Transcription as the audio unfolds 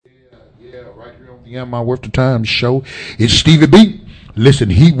Right here on the Am I Worth the Time show. It's Stevie B. Listen,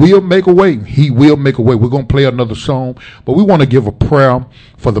 he will make a way. He will make a way. We're going to play another song, but we want to give a prayer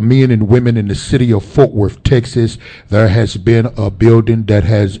for the men and women in the city of Fort Worth, Texas. There has been a building that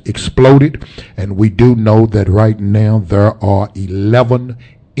has exploded, and we do know that right now there are 11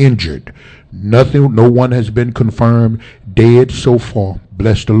 injured. No one has been confirmed dead so far.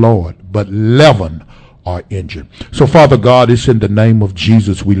 Bless the Lord. But 11 are injured. So, Father God, it's in the name of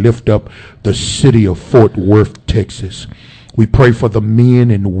Jesus we lift up the city of Fort Worth, Texas. We pray for the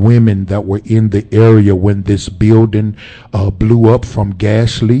men and women that were in the area when this building blew up from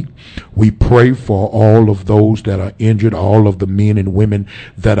gas leak. We pray for all of those that are injured, all of the men and women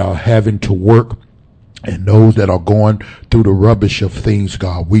that are having to work, and those that are going through the rubbish of things,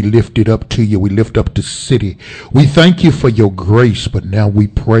 God. We lift it up to you. We lift up the city. We thank you for your grace, but now we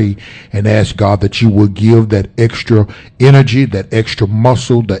pray and ask, God, that you will give that extra energy, that extra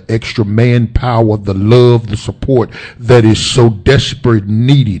muscle, the extra manpower, the love, the support that is so desperate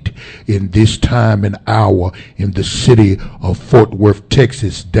needed in this time and hour in the city of Fort Worth,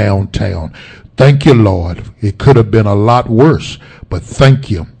 Texas, downtown. Thank you, Lord. It could have been a lot worse, but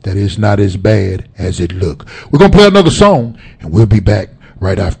thank you that it's not as bad as it looked. We're going to play another song, and we'll be back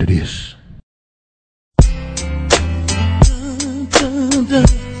right after this.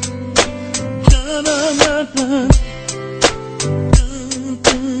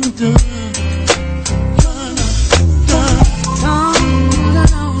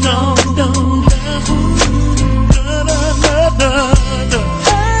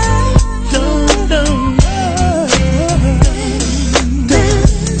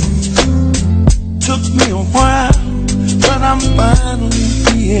 I'm finally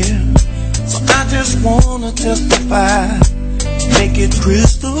here, so I just wanna testify, make it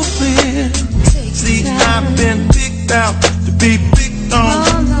crystal clear. See, I've been picked out to be picked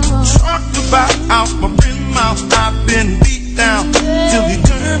on, talked about out my friend's mouth. I've been beat down till he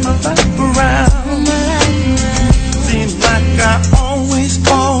turned my life around. Seems like I always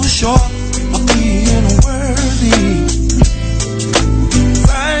fall short of being worthy.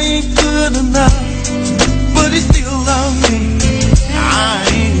 I ain't good enough, but he still loves me. I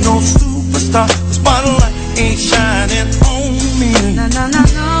ain't no superstar, the spotlight ain't shining on me.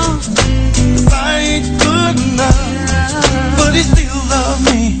 No. 'Cause I ain't good enough, but he still loves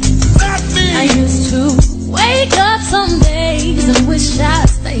me. I used to wake up some days and wish I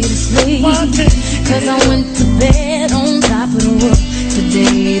stayed asleep, 'cause I went to bed on top of the world.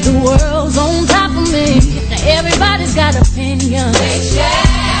 Today the world's on top of me. Now everybody's got opinions, they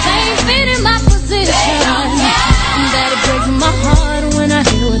ain't fitting my position. That it breaks my heart when I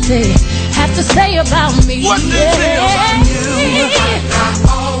hear what they have to say about me. What they say about you? I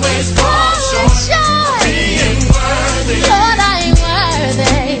always fall short of being worthy. Lord, I ain't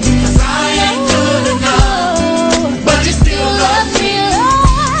worthy, 'cause I ain't good enough, but you still love me.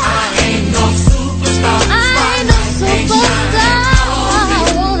 I ain't no superstar, I ain't no superstar.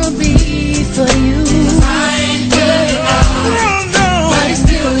 I wanna be for you. I ain't good enough, but you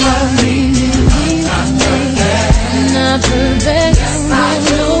still love me. Not perfect, yes, I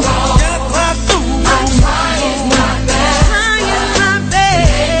do wrong. Yes, I do wrong. I try.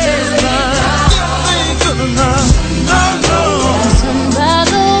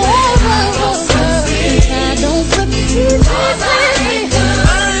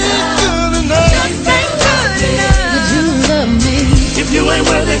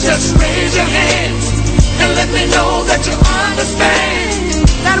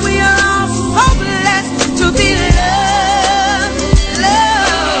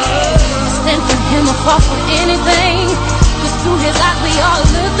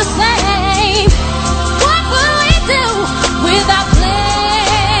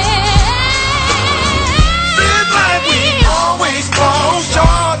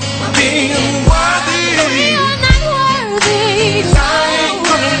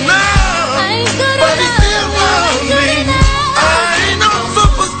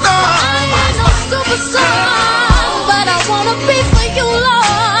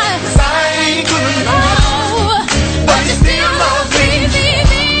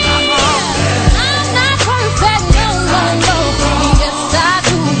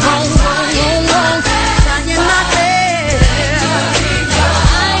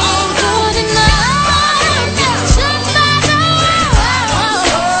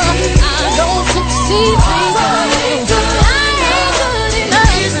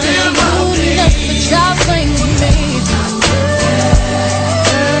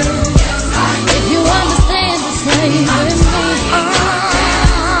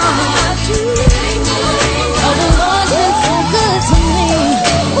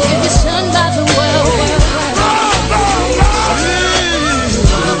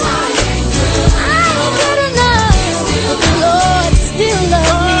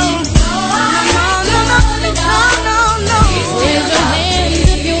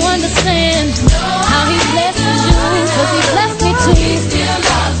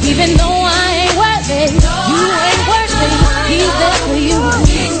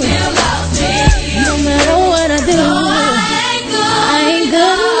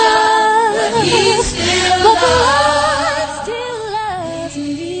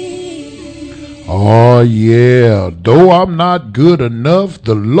 Oh, yeah. Though I'm not good enough,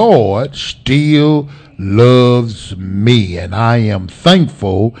 the Lord still loves me. And I am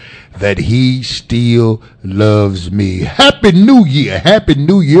thankful that he still loves me. Happy New Year. Happy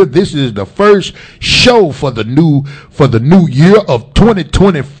New Year. This is the first show for the new year of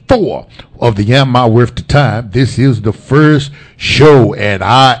 2024 of the Am I Worth the Time. This is the first show, and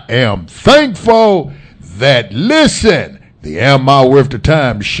I am thankful that, listen, the Am I Worth the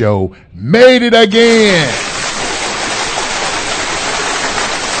Time show made it again.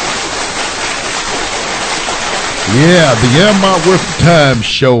 Yeah, the Am I Worth the Time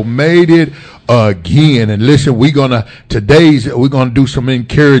show made it again. And listen, we're gonna do some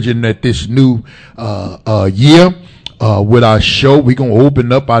encouraging at this new year. With our show, we're going to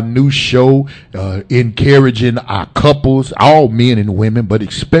open up our new show, encouraging our couples, all men and women, but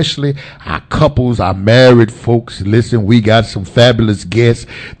especially our couples, our married folks. Listen, we got some fabulous guests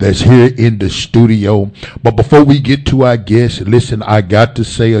that's here in the studio. But before we get to our guests, listen, I got to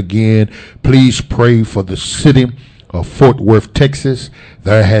say again, please pray for the city of Fort Worth, Texas.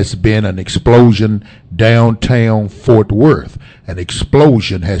 There has been an explosion downtown Fort Worth. An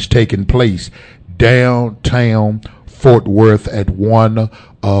explosion has taken place downtown Fort Worth at one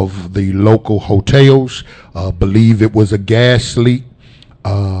of the local hotels. Believe it was a gas leak.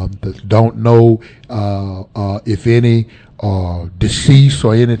 Don't know if any deceased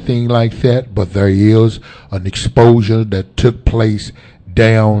or anything like that, but there is an explosion that took place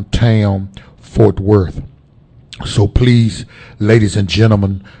downtown Fort Worth. So please, ladies and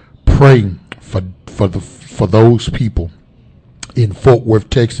gentlemen, pray for those people in Fort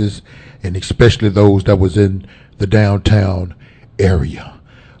Worth, Texas, and especially those that was in the downtown area.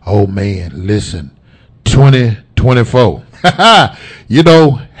 Oh man, listen, 2024.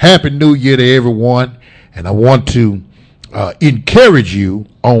 Happy New Year to everyone. And I want to encourage you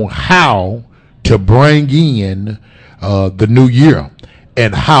on how to bring in the new year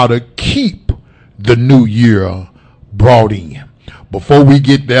and how to keep the new year brought in. Before we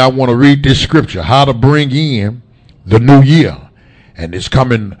get there, I want to read this scripture, how to bring in the new year. And it's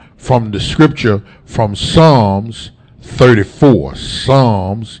coming from the scripture from Psalms 34.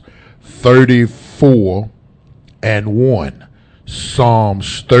 Psalms 34 and 1.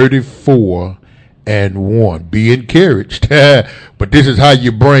 Psalms 34 and 1. Be encouraged. But this is how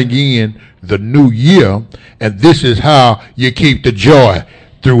you bring in the new year, and this is how you keep the joy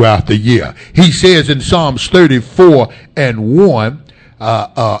throughout the year. He says in Psalms 34 and 1,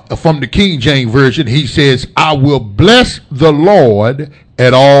 from the King James Version, he says, I will bless the Lord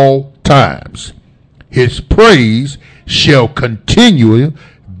at all times. His praise shall continually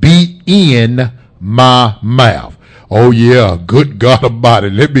be in my mouth. Oh yeah, good God Almighty.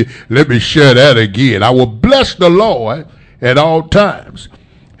 Let me share that again. I will bless the Lord at all times.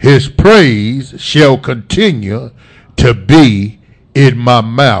 His praise shall continue to be in my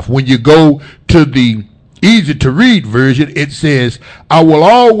mouth. When you go to the easy to read version, it says, I will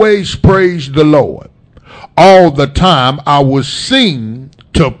always praise the Lord. All the time I will sing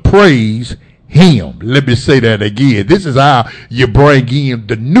to praise him. Let me say that again. This is how you bring in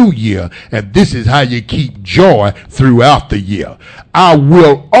the new year, and this is how you keep joy throughout the year. I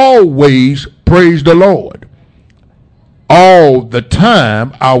will always praise the Lord. All the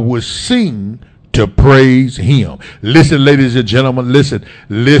time I will sing to praise him. Listen, ladies and gentlemen, listen.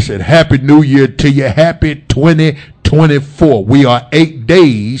 Happy New Year to you. Happy 2024. We are 8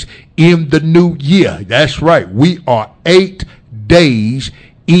 days in the new year. That's right. We are 8 days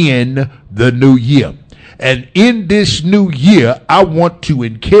in the new year. And in this new year, I want to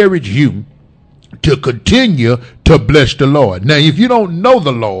encourage you to continue to bless the Lord. Now, if you don't know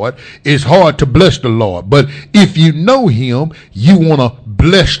the Lord, it's hard to bless the Lord. But if you know him, you want to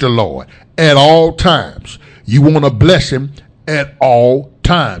bless the Lord at all times. You want to bless him at all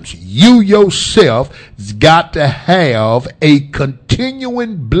times. You yourself has got to have a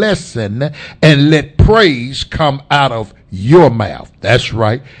continuing blessing and let praise come out of your mouth. That's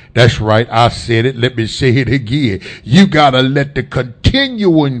right. I said it. Let me say it again. You got to let the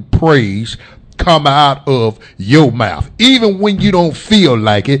continuing praise come out of your mouth. Even when you don't feel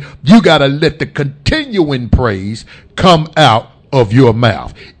like it, you got to let the continuing praise come out of your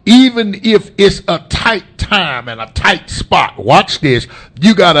mouth. Even if it's a tight time and a tight spot, watch this,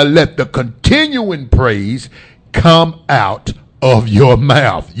 you got to let the continuing praise come out of your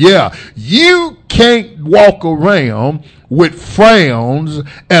mouth. Yeah, you can't walk around with frowns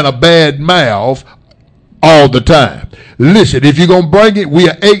and a bad mouth all the time. Listen, if you're going to bring it, we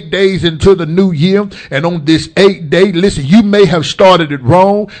are 8 days into the new year. And on this 8th day, listen, you may have started it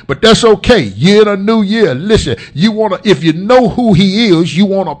wrong, but that's okay. You're in a new year. Listen, you want to, if you know who he is, you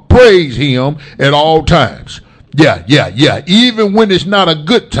want to praise him at all times. Yeah. Even when it's not a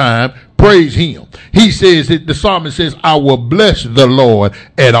good time, praise him. He says, the psalmist says, I will bless the Lord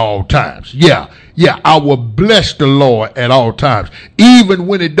at all times. Yeah, I will bless the Lord at all times. Even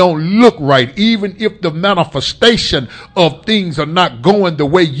when it don't look right, even if the manifestation of things are not going the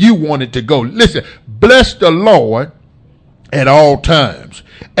way you want it to go. Listen, bless the Lord at all times.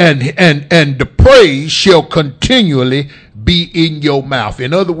 And the praise shall continually be in your mouth.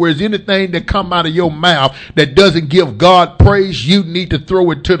 In other words, anything that come out of your mouth that doesn't give God praise, you need to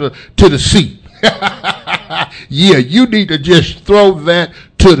throw it to the sea. Yeah, you need to just throw that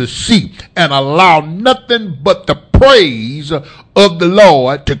to the sea and allow nothing but the praise of the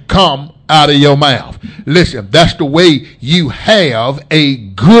Lord to come out of your mouth. Listen, that's the way you have a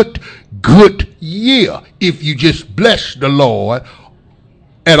good year if you just bless the Lord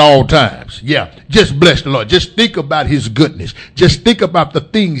at all times. Yeah, just bless the Lord. Just think about his goodness. Just think about the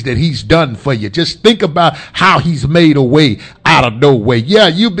things that he's done for you. Just think about how he's made a way out of no way. Yeah,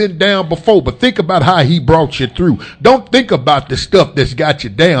 you've been down before, but think about how he brought you through. Don't think about the stuff that's got you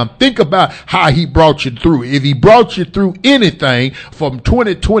down. Think about how he brought you through. If he brought you through anything from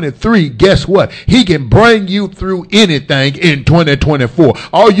 2023, guess what? He can bring you through anything in 2024.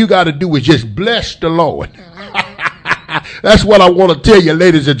 All you got to do is just bless the Lord. That's what I want to tell you,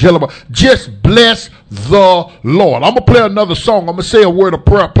 ladies and gentlemen. Just bless the Lord. I'm going to play another song. I'm going to say a word of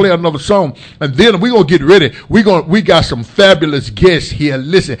prayer, play another song, and then we're going to get ready. We got some fabulous guests here.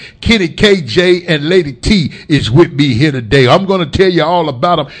 Listen, Kenny KJ and Lady T is with me here today. I'm going to tell you all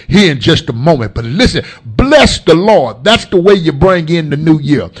about them here in just a moment. But listen, bless the Lord. That's the way you bring in the new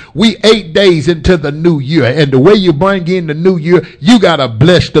year. We 8 days into the new year, and the way you bring in the new year, you got to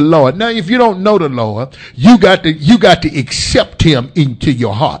bless the Lord. Now, if you don't know the Lord, you got to accept him into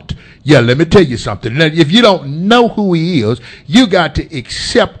your heart. Yeah, let me tell you something. Now, if you don't know who he is, you got to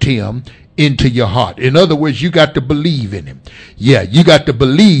accept him into your heart. In other words, you got to believe in him. Yeah, you got to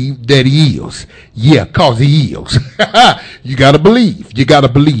believe that he is. Yeah, cause he is. You got to believe. You got to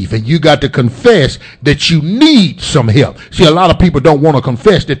believe. And you got to confess that you need some help. See, a lot of people don't want to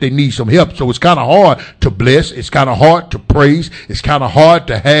confess that they need some help. So it's kind of hard to bless. It's kind of hard to praise. It's kind of hard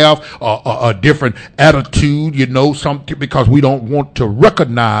to have a different attitude, something, because we don't want to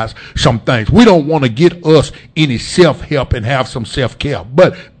recognize some things. We don't want to get us any self-help and have some self-care.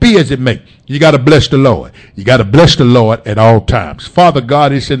 But be as it may, you got to bless the Lord. You got to bless the Lord at all times. Father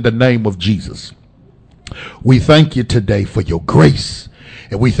God, it's in the name of Jesus. We thank you today for your grace,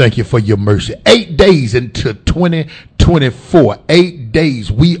 and we thank you for your mercy. 8 days into 2024, 8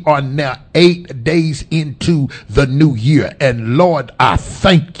 days. We are now 8 days into the new year. And Lord, I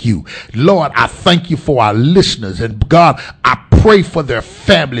thank you. Lord, I thank you for our listeners. And God, I pray for their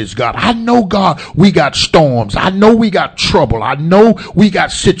families, God. I know, God, we got storms. I know we got trouble. I know we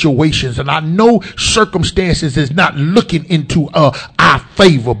got situations, and I know circumstances is not looking into our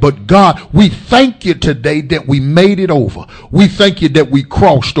favor. But God, we thank you today that we made it over. We thank you that we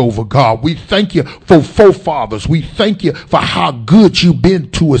crossed over, God. We thank you for forefathers. We thank you for how good you've been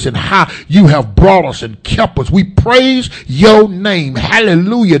to us and how you have brought us and kept us. We praise your name.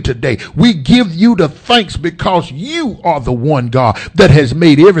 Hallelujah today. We give you the thanks because you are the one, God, that has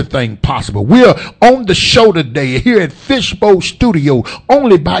made everything possible. We're on the show today here at Fishbowl Studio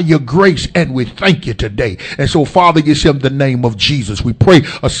only by your grace, and we thank you today. And so, Father, it's in the name of Jesus. We pray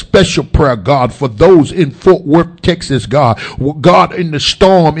a special prayer, God, for those in Fort Worth, Texas, God. God, in the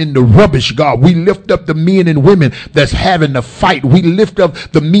storm, in the rubbish, God, we lift up the men and women that's having to fight. We lift up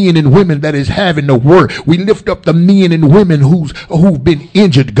the men and women that is having to work. We lift up the men and women who've been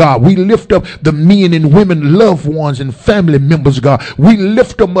injured, God. We lift up the men and women, loved ones and family members, God. We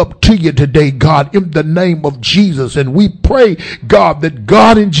lift them up to you today, God, in the name of Jesus. And we pray, God, that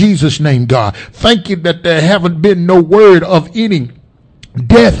God, in Jesus' name, God, thank you that there haven't been no word of any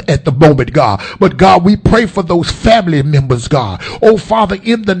death at the moment, God. But God, we pray for those family members, God. Oh, Father,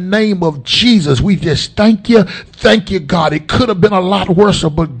 in the name of Jesus, we just thank you. Thank you, God. It could have been a lot worse,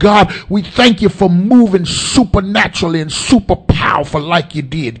 but God, we thank you for moving supernaturally and super powerful like you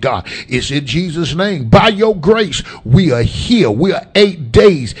did, God. It's in Jesus' name. By your grace, we are here. We are 8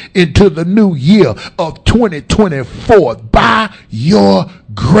 days into the new year of 2024. By your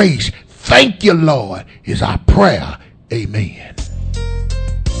grace. Thank you, Lord, is our prayer. Amen.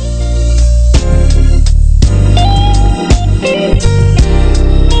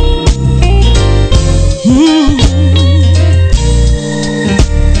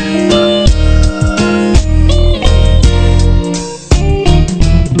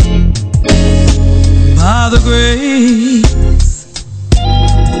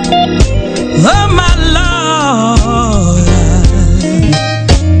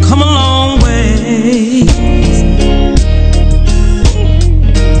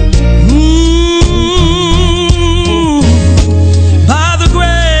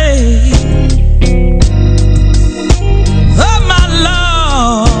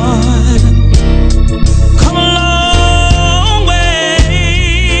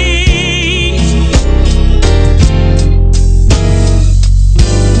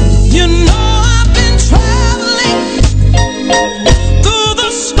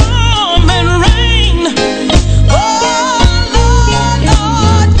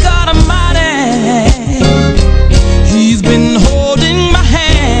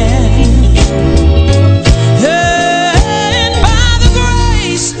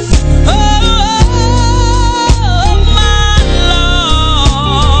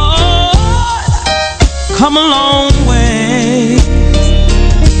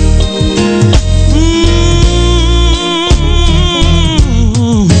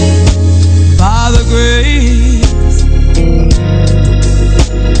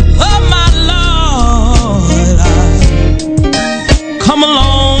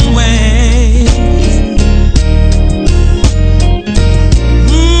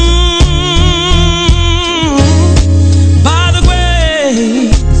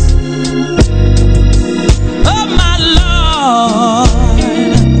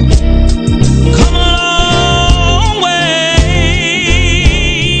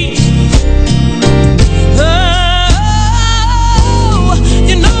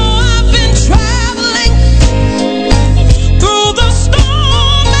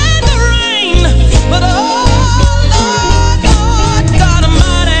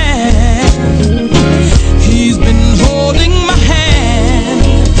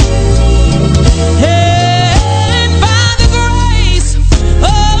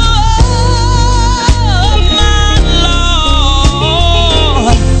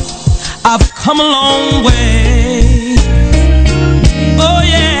 come a long way. Oh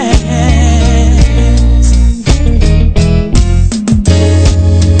yes.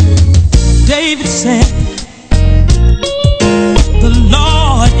 David said, the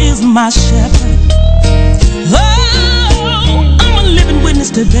Lord is my shepherd. Oh, I'm a living witness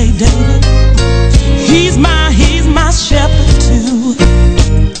today, David. He's my shepherd too.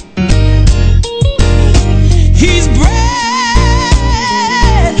 He's bread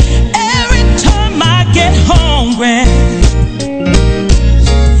every time I get hungry.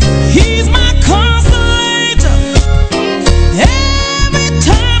 He's my consolator every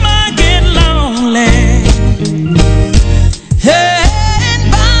time I get lonely.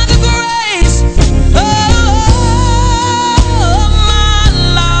 And by the grace of my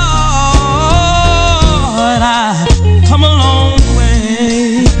Lord, I've come a long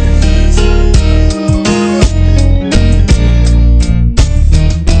way.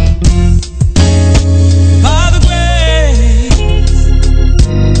 By the grace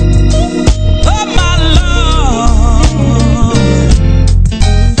of my Lord,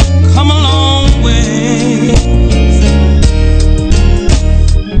 come a long way.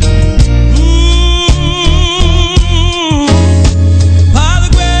 By the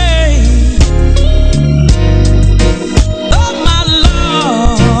grace of my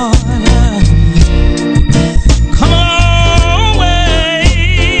Lord, come a long ways.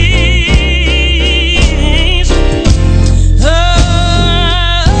 Oh,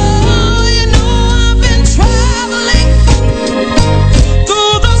 you know I've been traveling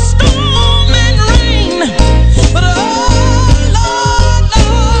through the storm and rain, but oh Lord,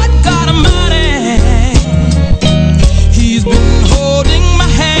 Lord God Almighty, He's been holding my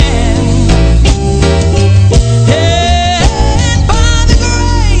hand. And by the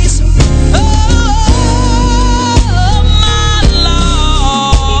grace of my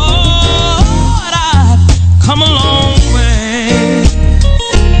Lord, I've come a long way.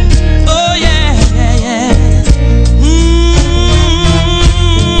 Oh yeah, yeah, yeah.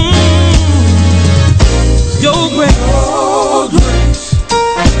 Your grace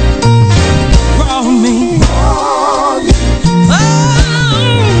brought me. Oh,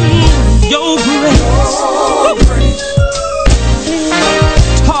 your grace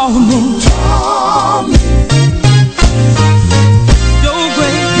taught me. Your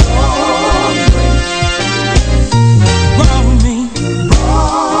grace brought me.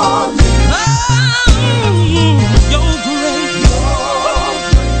 Your grace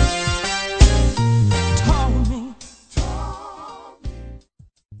taught me.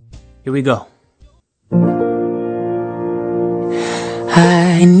 Here we go.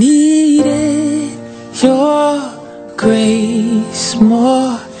 I needed your grace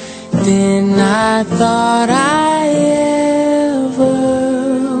more than I thought I ever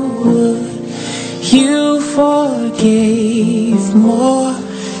would. You forgave more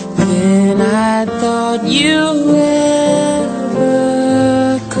than I thought you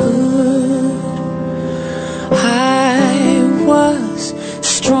ever could. I was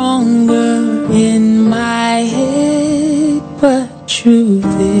stronger in my head, but truth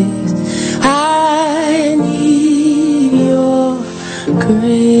is, I need your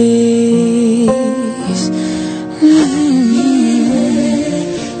grace.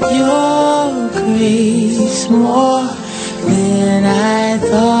 Your grace more than I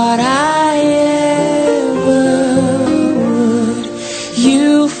thought I ever would.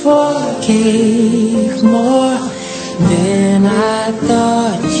 You forgave more than I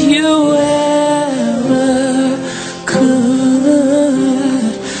thought you ever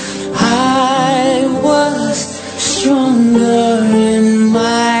could. I was stronger in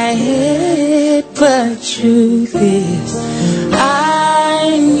my head, but truth is,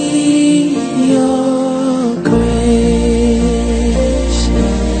 I need your grace.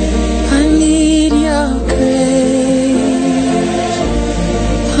 I need your grace.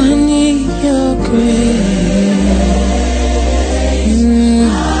 I need your grace.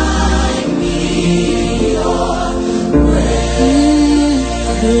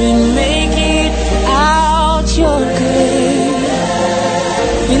 Couldn't make it out your grace.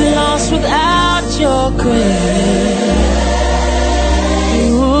 Been lost without your grace.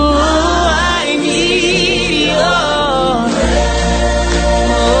 Ooh, I need your grace.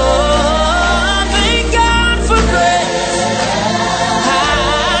 Oh, thank God for grace. I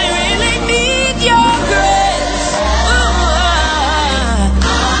really need your grace. Ooh,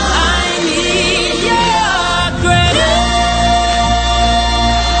 I need your grace.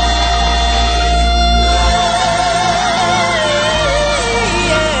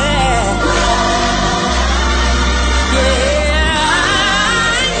 Yeah.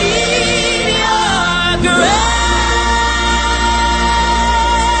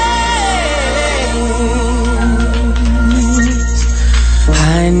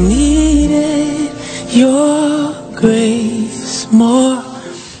 I needed your grace more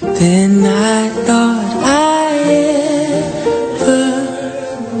than I thought I ever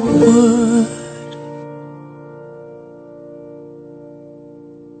would.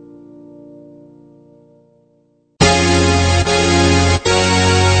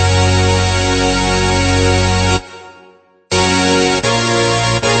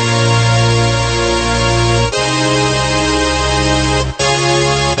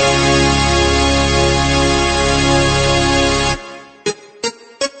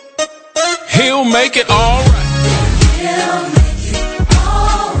 He'll make it all right. He'll make it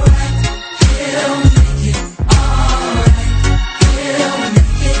all right. He'll make it all right. He'll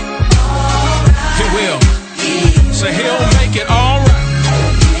make it all right. He will. So he'll make it all right.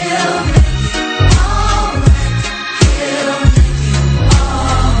 He'll make it all right. He'll make it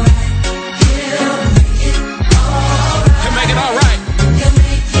all right. He'll make it all right. He'll make it all right. He'll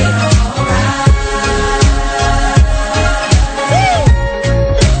make it all right.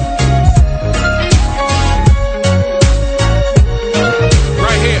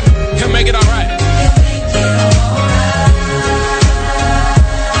 Right here. He'll make it all right. He'll make it all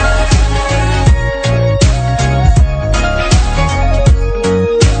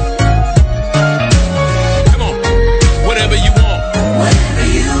Come on. Whatever you want. Whatever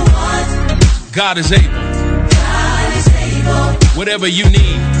you want, God is able. God is able. Whatever you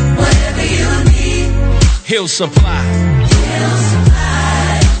need, Whatever you need, he'll supply. He'll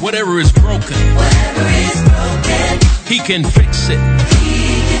supply. Whatever is broken, Whatever is broken, he can fix it.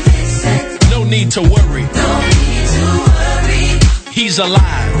 He can fix it. No need to worry. No need to worry. He's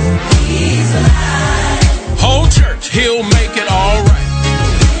alive. He's alive. Whole church, he'll make it all right.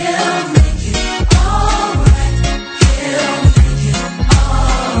 He'll make it all right. He'll make it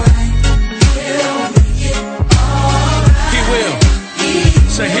all right. He'll make it all right. He will. He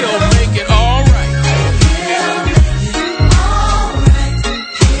So he'll make it all right. will make it all right.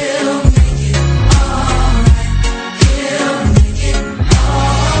 He'll make it all right. He'll make it all right. He'll make it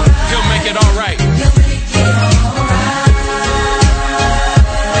all right. He'll make it all right.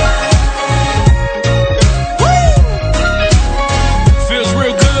 Feels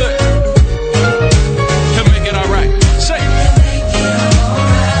real good. He'll make it all right. Say it. He'll make it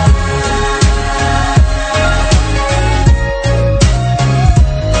all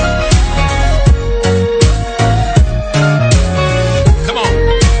Come on.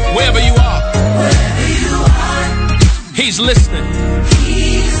 Wherever you are, Wherever you are, he's listening.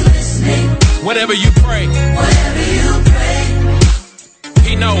 He's listening. Whatever you pray, Whatever you pray,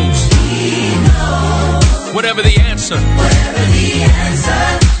 he knows. He knows. Whatever the answer, Whatever the answer,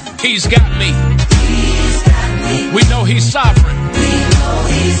 he's got me. He's got me. We know he's sovereign. We know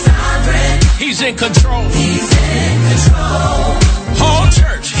He's sovereign. He's in control. He's in control. Whole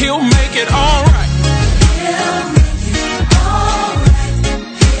church, he'll make it all right. He'll make it all right.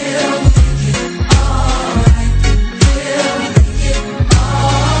 He'll make it all right. He'll make it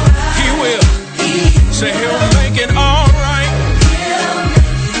all right. He will. Say he'll make it all right. He'll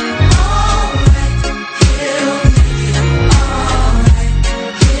make it all right. He'll make it all right.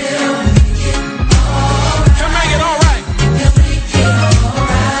 He'll make it all right. He'll make it all right. He'll make it all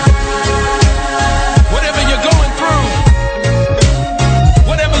right. Whatever you're going through,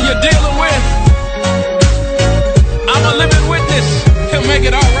 whatever you're dealing with, I'm a living witness. He'll make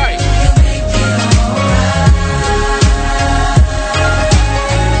it all right. He'll make it all right.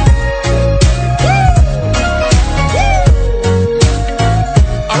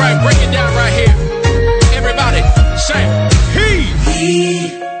 All right, break it down right here. Everybody, say, he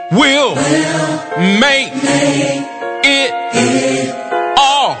He will make it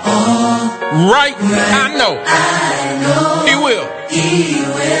all right. I know. He will. He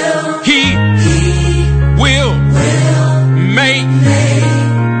will. He will make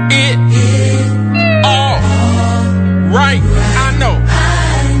it all right. I know.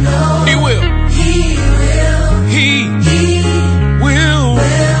 He will. He will. He will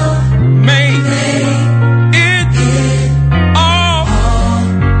make it all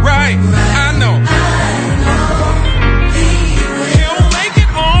right. I know. He'll make it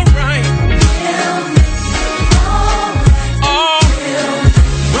all right. All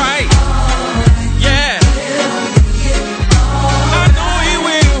right.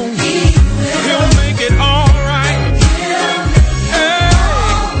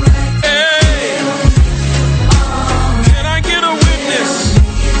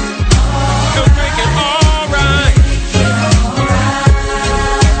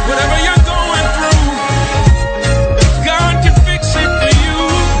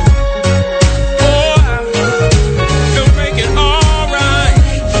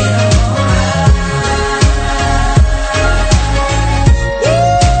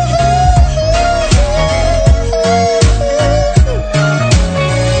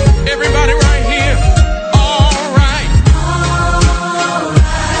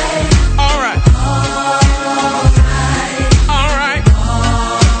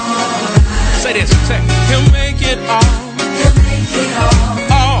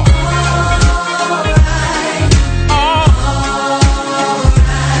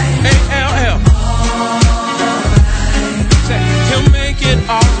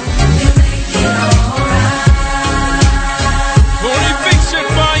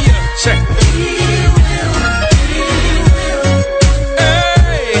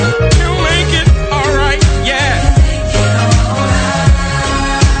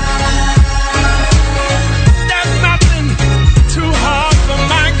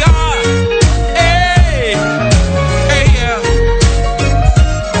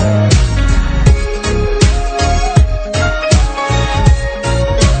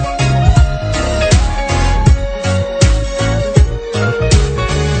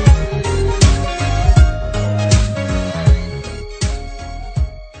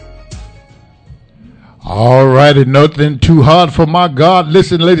 All righty, nothing too hard for my God.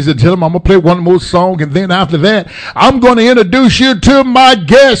 Listen, ladies and gentlemen, I'm going to play one more song, and then after that, I'm going to introduce you to my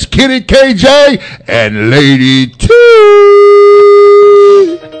guest, Kitty KJ and Lady T.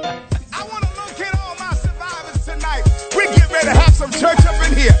 I want to locate all my survivors tonight. We get ready to have some church up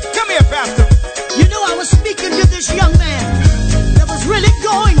in here. Come here, Pastor. You know, I was speaking to this young man that was really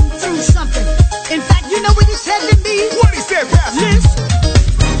going through something. In fact, you know what he said to me? What he said, Pastor? Listen.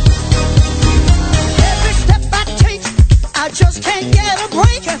 Every step I take, I just can't get a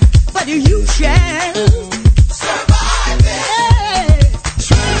break. But you shall survive it. Hey.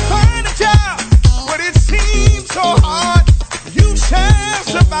 Trying to find a job, but it seems so hard. You shall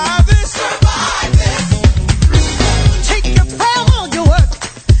survive this. Survive this. Take your prayer on your work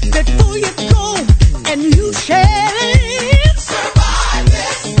before you go, and you shall survive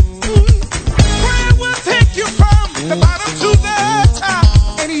this. Prayer will take you from the bottom to the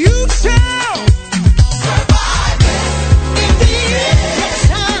top, and you shall Survive this. In the end, next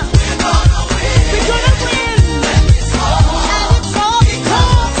time, we're gonna win. And it's all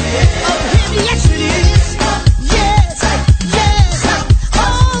because of him. Yes, it is. Yes, yes.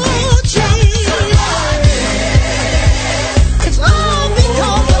 Oh, Jesus. It's all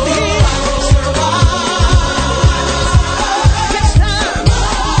because of him. Next time,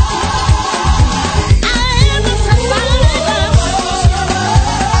 I am a survivor.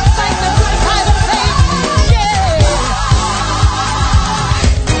 Fight the good fight of faith. Yeah.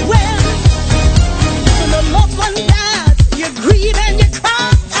 Well, when the loved one dies, you grieve and you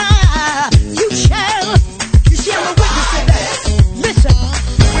cry. You shall. You see, I'm a witness to that. Listen.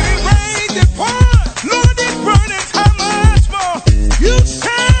 when it rains and pours. Lord, it burneth how much more you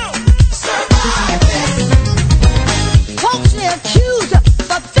shall. Folks may accuse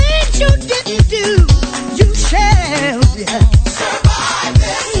the things you didn't do. You shall. Survive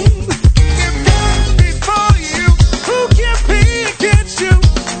this. If God be for you, who can be against you?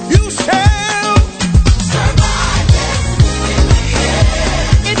 You shall. Survive this.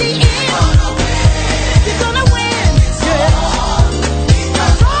 In the end, you're gonna win. Yeah.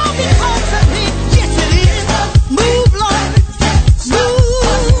 It's all because of him. Yes, it is. Move, Lord.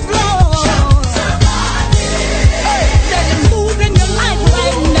 Move, Lord. Hey, let him move in your life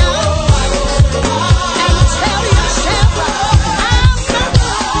right now. And tell yourself,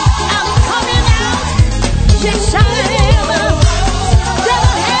 I'm coming out. Yes, I am.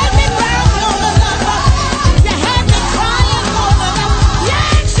 Devil had me bound on the number. You had me crying for the number.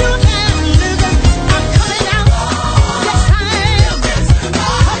 Yes, you can listen. I'm coming out. Yes, I am.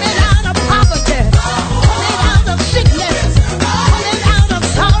 Coming out of poverty. Coming out of sickness. Coming out of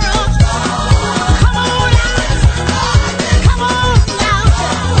sorrow. Come on out. Come on now.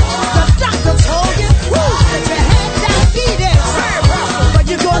 The doctor told you that you had diabetes, but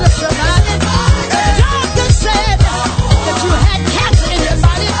you're gonna survive it. The doctor said that you had cancer in your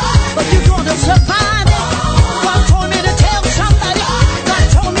body, but you're gonna survive it. God told me to tell somebody. God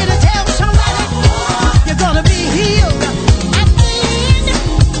told me to tell somebody. You're gonna be healed. At the end,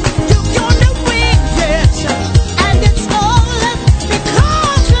 you're gonna win, yes. And it's all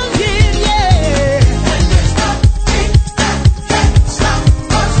because of him, yeah. And there's nothing that can stop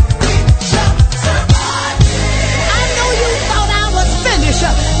us. We shall survive it. I know you thought I was finished,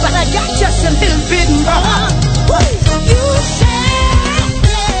 but I got just a little bit more. You shall,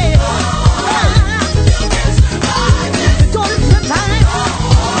 yeah. You're gonna survive.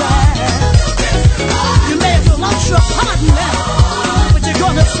 You may have lost your partner, but you're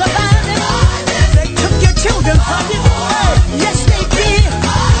gonna survive it. They took your children from you. Yes, they did.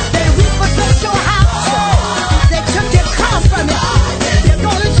 They repossessed your house. They took your car from you. You're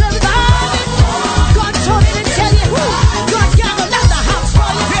gonna survive it. God told me to tell you, God got another house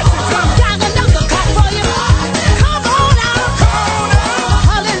for you. God got another car for you. Come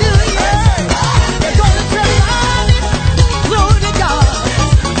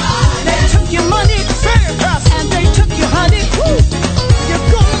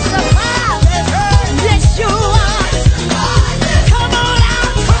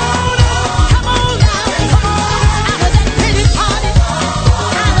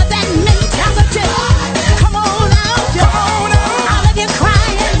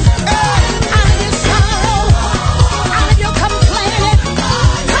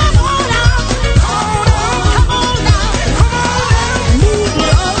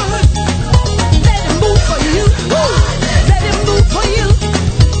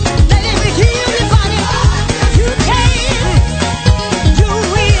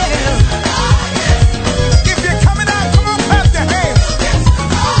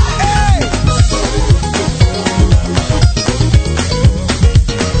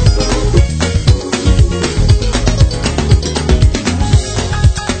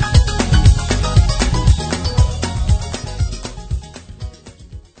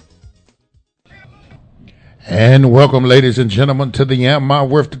And welcome, ladies and gentlemen, to the Am I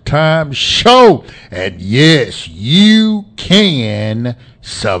Worth the Time show. And yes, you can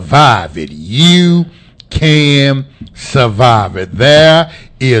survive it. You can survive it. There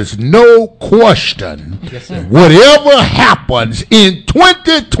is no question. Yes, sir. Whatever happens in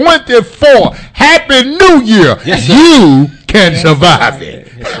 2024, Happy New Year, Yes, sir. you can survive it.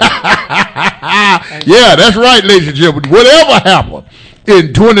 Yeah, that's right, ladies and gentlemen. Whatever happens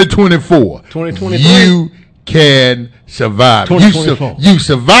in 2024, 2023. you can survive. 2024. You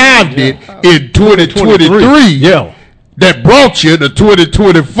survived it in 2023. Yeah. That brought you to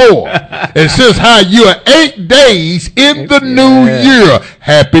 2024. And since how you are 8 days in the new year.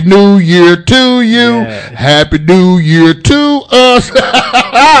 Happy New Year to you. Yeah. Happy New Year to us.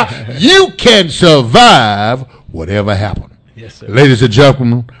 You can survive whatever happens. Yes, sir. Ladies and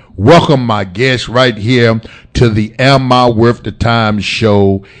gentlemen, welcome my guests right here to the Am I Worth the Time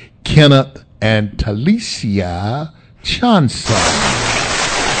show, Kenneth and Talicia Johnson.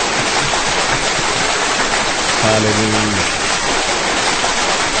 Hallelujah.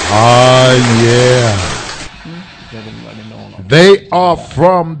 Yeah. They are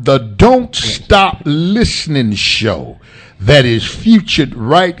from the Don't Stop Listening show that is featured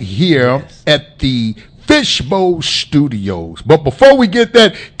right here at the Fishbowl Studios. But before we get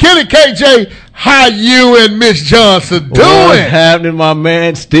that, Kenny KJ, how you and Miss Johnson doing? What's happening, my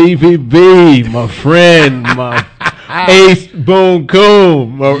man Stevie B, my friend, my Ace Boone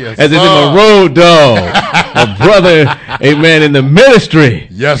Coon, Yes, as in sir. my road dog, my brother, amen, in the ministry.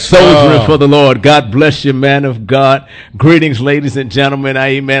 Yes, soldiering sir. for the Lord. God bless you, man of God. Greetings, ladies and gentlemen.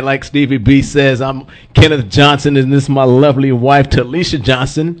 Amen. Like Stevie B says, I'm Kenneth Johnson, and this is my lovely wife, Talicia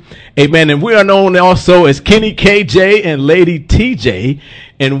Johnson. Amen. And we are known also as Kenny KJ and Lady TJ.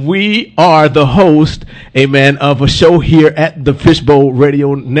 And we are the host, amen, of a show here at the Fishbowl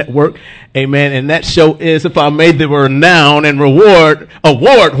Radio Network. Amen. And that show is, if I made the renowned and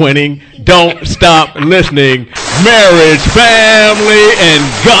award-winning, Don't Stop Listening, Marriage, Family, and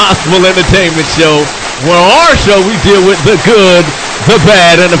Gospel Entertainment Show. Where on our show, we deal with the good, the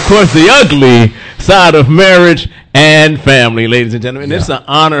bad, and of course the ugly side of marriage and family, ladies and gentlemen. It's an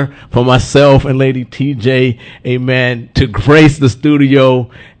honor for myself and Lady TJ, amen, to grace the studio,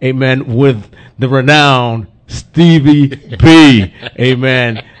 amen, with the renowned Stevie B,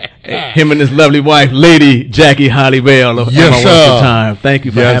 amen. Him and his lovely wife, Lady Jackie Holly Bell. Yes, sir. Time. Thank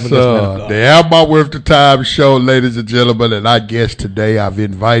you for having us, man of God. The Am I Worth the Time show, ladies and gentlemen, and I guess today I've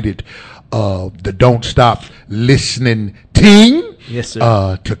invited the Don't Stop Listening team Yes,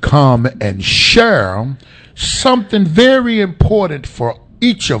 sir. to come and share something very important for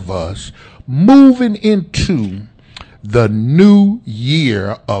each of us moving into the new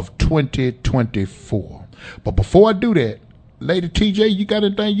year of 2024. But before I do that, Lady TJ, you got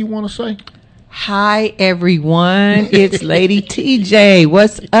anything you want to say? Hi, everyone. It's Lady TJ.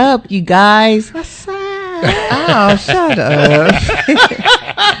 What's up, you guys? What's up? Oh, shut up.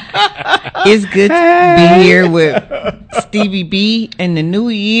 It's good to be here with Stevie B in the new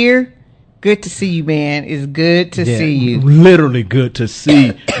year. Good to see you, man. It's good to see you. Literally good to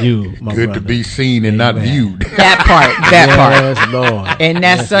see you, my Good brother. to be seen and not viewed. That part. Yes, Lord. And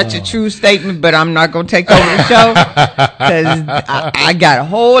that's Yes, such Lord. a true statement, but I'm not going to take over the show because I got a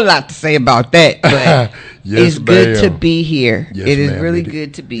whole lot to say about that. But Yes, it's good to ma'am. be here. Yes, It is ma'am. really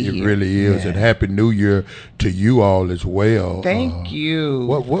good to be It here. really is, and Happy New Year to you all as well. Thank you.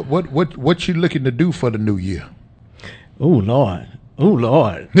 What you looking to do for the new year? Oh, Lord. Oh,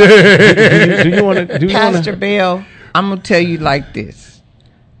 Lord. do you want to? Pastor Bell, I'm going to tell you like this.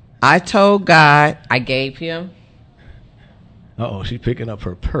 I told God, I gave him Uh-oh, she's picking up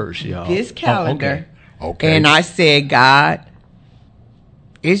her purse, y'all. this calendar. Okay. And I said, God,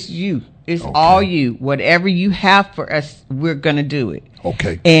 it's you. It's all you. Whatever you have for us, we're going to do it.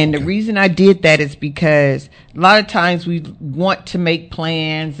 Okay. And the reason I did that is because a lot of times we want to make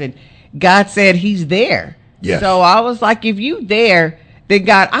plans, and God said he's there. Yes. So I was like, if you there, then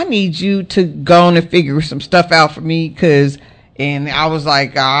God, I need you to go on and figure some stuff out for me. And I was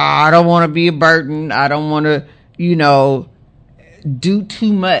like, I don't want to be a burden. I don't want to, do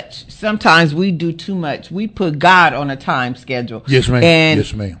too much. Sometimes we do too much. We put God on a time schedule. Yes, ma'am.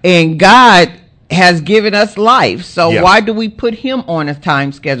 Yes, ma'am. And God has given us life. So Yeah. why do we put him on a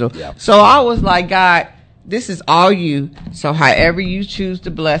time schedule? Yeah. So I was like, God, this is all you. So however you choose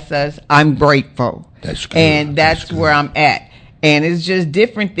to bless us, I'm grateful. That's good. And that's good. where I'm at. And it's just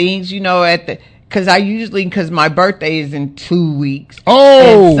different things, because because my birthday is in 2 weeks.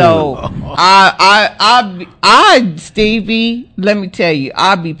 Oh, And so Stevie, let me tell you,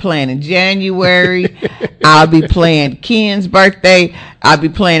 I'll be planning January. I'll be planning Ken's birthday. I'll be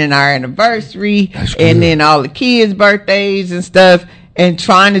planning our anniversary, and then all the kids' birthdays and stuff, and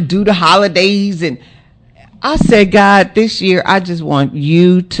trying to do the holidays. And I said, God, this year I just want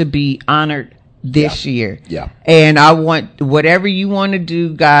you to be honored this year. Yeah. And I want whatever you want to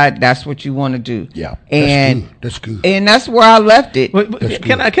do, God, that's what you want to do. Yeah. And That's good. and that's where I left it. But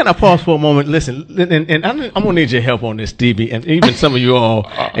can I pause for a moment? Listen, and I'm gonna need your help on this, Stevie, and even some of you all,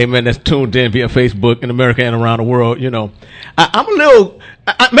 amen, that's tuned in via Facebook in America and around the world. You know, I'm a little.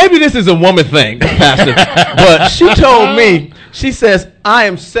 Maybe this is a woman thing, Pastor, but she told me, she says, I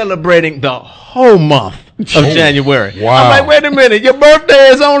am celebrating the whole month of January. Wow. I'm like, wait a minute, your birthday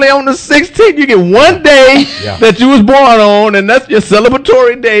is only on the 16th. You get one day that you was born on, and that's your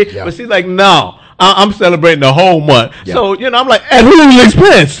celebratory day. Yeah. But she's like, no, I'm celebrating the whole month. Yeah. So, you know, I'm like, at whose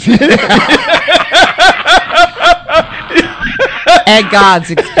expense? At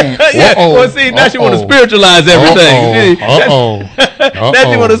God's expense. Yeah. Well, see, now she want to spiritualize everything.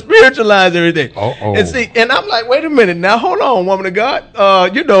 Now she want to spiritualize everything. And see, and I'm like, wait a minute, now hold on, woman of God.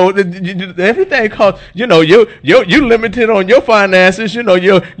 You know, everything costs. You know, you limited on your finances. You know,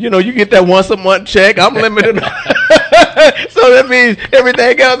 you get that once a month check. I'm limited. So that means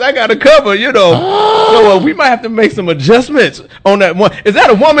everything else I got to cover. You know, so we might have to make some adjustments on that one. Is that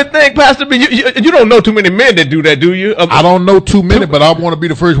a woman thing, Pastor B? You don't know too many men that do that, do you? I don't know too many, but I want to be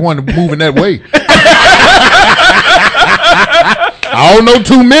the first one to move in that way. I don't know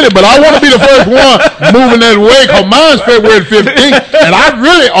too many, but I want to be the first one moving that way, because mine's February 15th, and I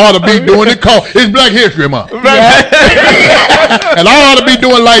really ought to be doing it because it's Black History Month. Yeah. And I ought to be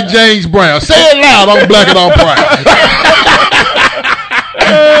doing like James Brown. Say it loud, I'm black and I'm proud.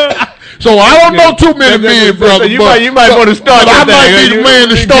 So I don't know too many men, brother. You might want to start. I might be the man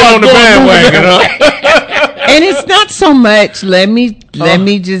to start on the bandwagon. And it's not so much. Let me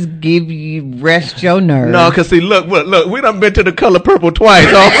just give you rest your nerves. No, because see, look, we done been to the color purple twice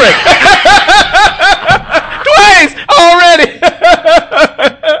already. Twice already.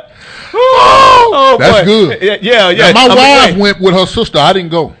 Oh, that's boy. good. Yeah. Now, my wife went with her sister. I didn't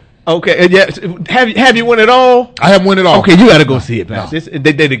go. Okay, yeah. Have you won it all? I haven't won it all. Okay, you got to go see it, man. No.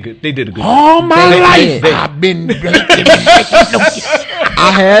 They did a good. They did a good. All my life, I've been.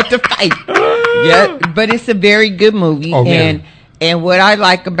 I had to fight. Yeah, but it's a very good movie, and what I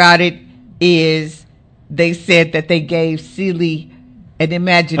like about it is they said that they gave Celie an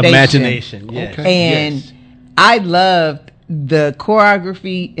imagination. Yes. And I loved the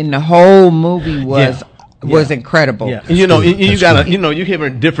choreography in the whole movie was incredible. Yeah, you know, you gotta, you know, you hear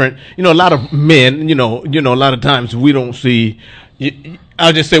different. You know, a lot of men. You know, a lot of times we don't see.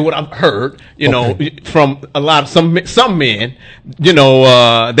 I'll just say what I've heard, you know, from a lot of some men, you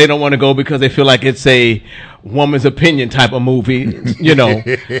know, they don't want to go because they feel like it's a woman's opinion type of movie, you know,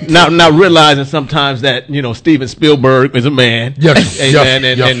 not realizing sometimes that, you know, Steven Spielberg is a man. Yes.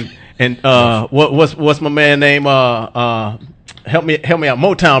 Amen. And what's my man name? Help me out.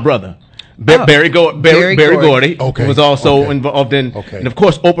 Motown brother. Barry Gordy was also involved in, and of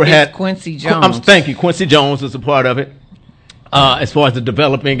course Oprah had Quincy Jones. Thank you. Quincy Jones was a part of it. As far as the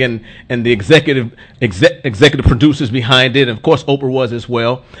developing and the executive producers behind it, and of course Oprah was as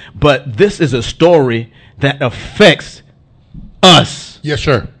well. But this is a story that affects us. Yes,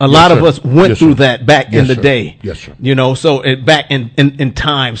 sir. A lot of us went through that back in the day. Yes, sir. You know, so back in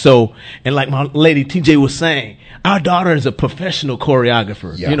time. So, and like my lady TJ was saying, our daughter is a professional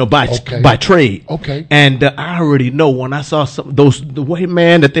choreographer, you know, by trade. Okay. And I already know when I saw the way,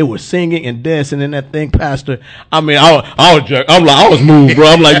 man, that they were singing and dancing in that thing, Pastor. I mean, I was moved, bro.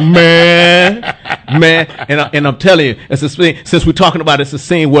 I'm like, man. And I'm telling you, it's a scene, since we're talking about it's a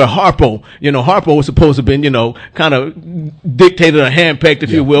scene where Harpo was supposed to have been, you know, kind of dictated or handpicked, if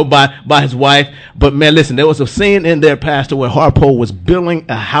you will, by his wife. But man, listen, there was a scene in there, Pastor, where Harpo was building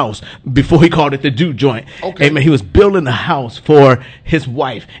a house before he called it the Juke Joint. Okay. Amen. He was building a house for his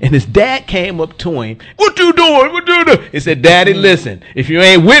wife, and his dad came up to him. What you doing? He said, Daddy, listen, if you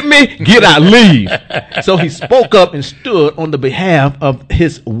ain't with me, get out, leave. So he spoke up and stood on the behalf of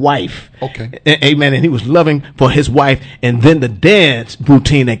his wife. Okay. Amen. And he was loving for his wife. And then the dance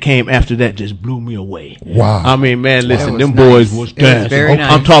routine that came after that just blew me away. Wow. I mean, man, listen, them boys was dancing. Very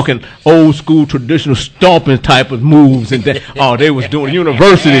nice. I'm talking old school, traditional stomping type of moves. And they was doing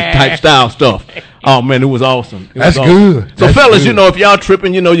university type style stuff. Oh man, it was awesome. It That's was awesome. good. So That's fellas, good. you know, if y'all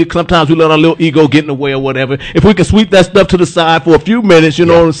tripping, you know, you sometimes we let our little ego get in the way or whatever. If we can sweep that stuff to the side for a few minutes, you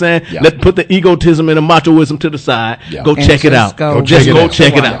know what I'm saying? Yeah. Let put the egotism and the machoism to the side. Yeah. Go And check it just out. go Just check it go out.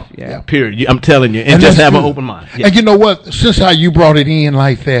 check it Wow. out. Yeah. Period. I'm telling you, and And just that's have an good. open mind. Yeah. And you know what? Since how you brought it in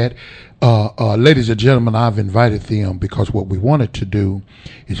like that, ladies and gentlemen, I've invited them because what we wanted to do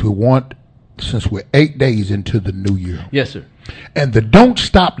is since we're 8 days into the new year, Yes, sir. and the Don't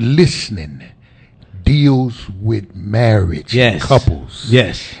Stop Listening deals with marriage, Yes. couples.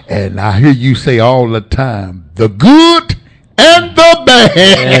 Yes. And I hear you say all the time, the good and the bad.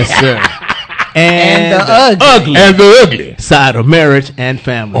 Yes, sir. And the ugly. And the ugly. side of marriage and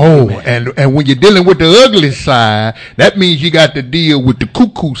family. Oh, Amen. and when you're dealing with the ugly side, that means you got to deal with the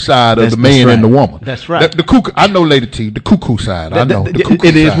cuckoo side of That's- the man that's and the right. woman. That's right. The cuckoo. I know, Lady T, the cuckoo side. I know. The cuckoo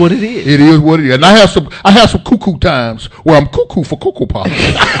it is side. what it is. It is what it is. And I have some cuckoo times where I'm cuckoo for cuckoo pop.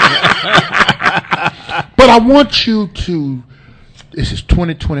 But I want you to. This is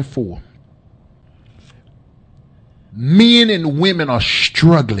 2024. Men and women are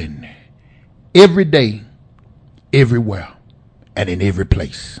struggling every day, everywhere, and in every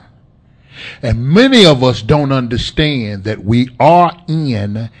place. And many of us don't understand that we are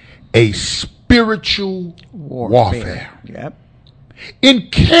in a spiritual warfare. Yep.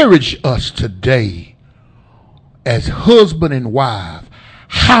 Encourage us today as husband and wife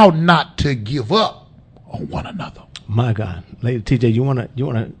how not to give up on one another. My God, Lady TJ, you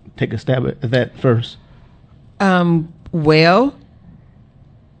wanna take a stab at that first? Well,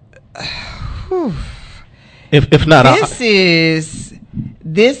 If not, this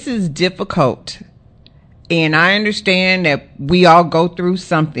is difficult. And I understand that we all go through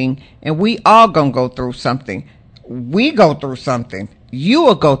something, and we all gonna go through something. We go through something. You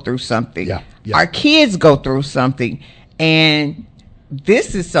will go through something. Yeah, yeah. Our kids go through something. And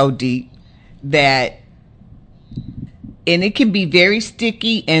this is so deep that, and it can be very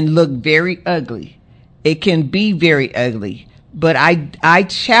sticky and look very ugly. It can be very ugly. But I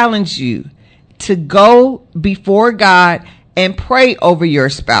challenge you to go before God and pray over your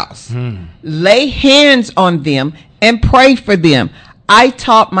spouse. Lay hands on them and pray for them. I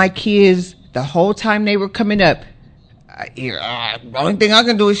taught my kids the whole time they were coming up. The only thing I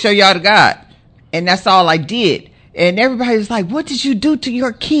can do is show y'all to God. And that's all I did. And everybody was like, what did you do to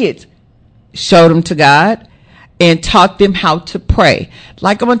your kids? Showed them to God and taught them how to pray.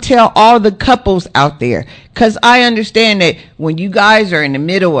 Like I'm going to tell all the couples out there, because I understand that when you guys are in the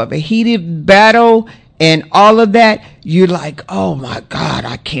middle of a heated battle and all of that, you're like, oh my God,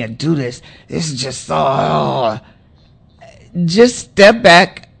 I can't do this. This is just so... Just step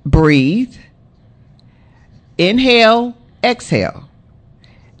back, breathe, inhale, exhale.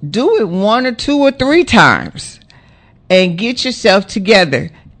 Do it 1 or 2 or 3 times and get yourself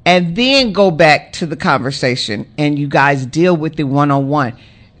together, and then go back to the conversation and you guys deal with it one-on-one.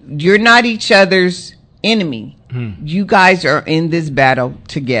 You're not each other's enemy. You guys are in this battle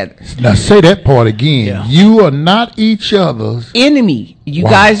together. Now say that part again. Yeah. You are not each other's. Enemy. You Wow.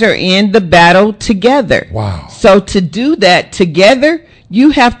 guys are in the battle together. Wow. So to do that together,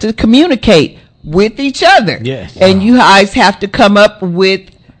 you have to communicate with each other. Yes. And you guys have to come up with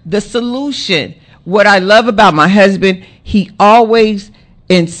the solution. What I love about my husband, he always,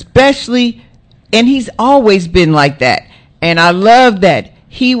 and especially, and he's always been like that. And I love that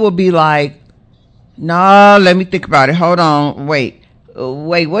he will be like, no, let me think about it. Hold on. Wait,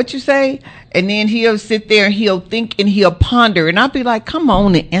 what you say? And then he'll sit there and he'll think and he'll ponder. And I'll be like, come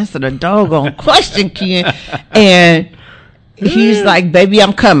on and answer the doggone question, Ken. And he's like, baby,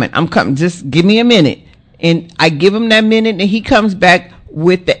 I'm coming. Just give me a minute. And I give him that minute and he comes back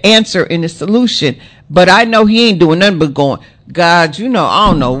with the answer and the solution. But I know he ain't doing nothing but going, God, I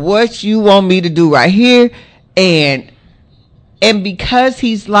don't know what you want me to do right here. And because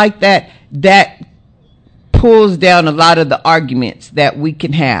he's like that, that pulls down a lot of the arguments that we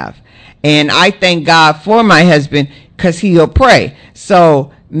can have. And I thank God for my husband because he'll pray.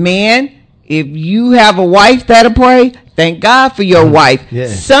 So, man, if you have a wife that'll pray, thank God for your wife.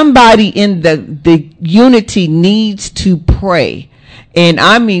 Yes. Somebody in the unity needs to pray. And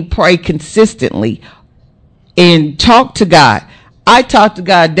I mean pray consistently and talk to God. I talk to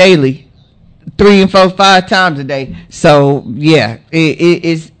God daily, 3 and 4, 5 times a day. So yeah,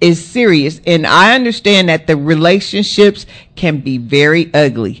 it's serious. And I understand that the relationships can be very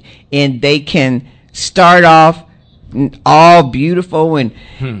ugly and they can start off all beautiful and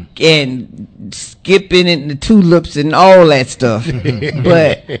skipping in the tulips and all that stuff.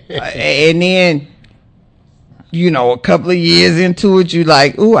 But and then a couple of years into it, you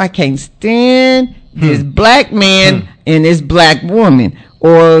like, ooh, I can't stand this black man and this black woman,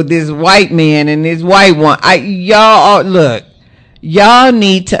 or this white man and this white one. Y'all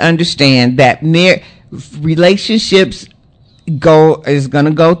need to understand that relationships is going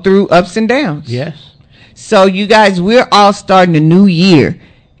to go through ups and downs. Yes. So you guys, we're all starting a new year.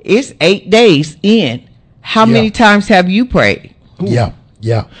 It's 8 days in. How many times have you prayed? Yeah.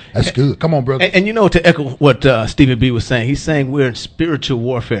 That's good. Come on, brother. And you know, to echo what Stephen B was saying, he's saying we're in spiritual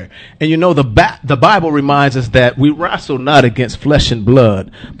warfare. And you know, the Bible reminds us that we wrestle not against flesh and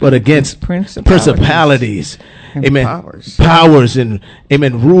blood, but against principalities. Amen. Powers and,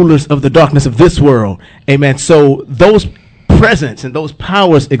 amen, rulers of the darkness of this world. Amen. So those presence and those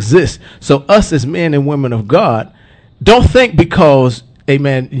powers exist. So us as men and women of God, don't think because,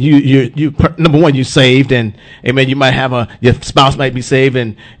 amen, you number one, you saved, and amen, you might have your spouse might be saved,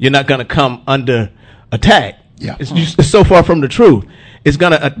 and you're not going to come under attack. Yeah. It's so far from the truth. It's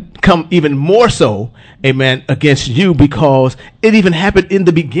going to come even more so, amen, against you, because it even happened in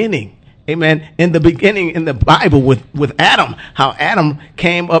the beginning. Amen. In the beginning, in the Bible with Adam, how Adam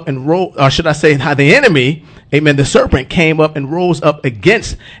came up and rose, or should I say how the enemy, amen, the serpent came up and rose up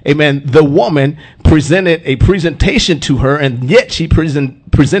against, amen, the woman, presented a presentation to her, and yet she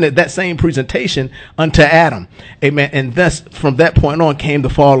presented that same presentation unto Adam. Amen. And thus, from that point on, came the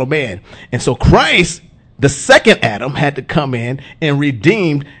fall of man. And so Christ, the second Adam, had to come in and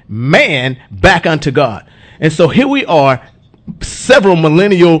redeemed man back unto God. And so here we are, several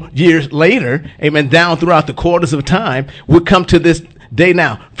millennial years later, amen, down throughout the quarters of time, we come to this day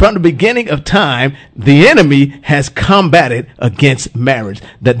now. From the beginning of time, the enemy has combated against marriage.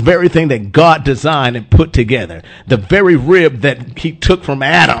 That very thing that God designed and put together. The very rib that he took from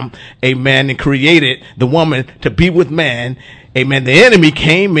Adam, amen, and created the woman to be with man, amen. The enemy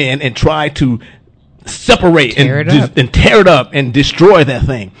came in and tried to separate and tear it up and destroy that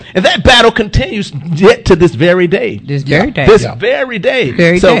thing. And that battle continues yet to this very day. Very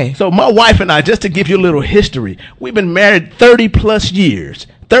day. So my wife and I, just to give you a little history, we've been married 30 plus years.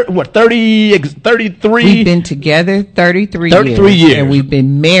 33? We've been together 33 years. And we've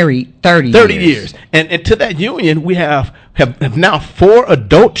been married 30 years. And to that union, we have now 4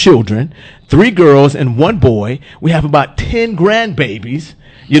 adult children, 3 girls and 1 boy. We have about 10 grandbabies.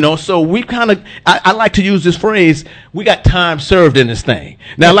 You know, so we kind of, I like to use this phrase, we got time served in this thing.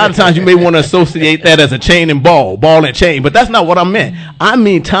 Now, a lot of times you may want to associate that as a chain and ball and chain, but that's not what I meant. I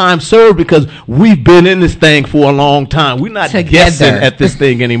mean time served because we've been in this thing for a long time. We're not guessing at this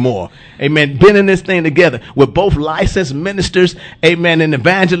thing anymore. Amen. Been in this thing together. We're both licensed ministers, amen, and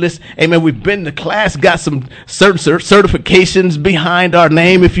evangelists. Amen. We've been to class, got some certifications behind our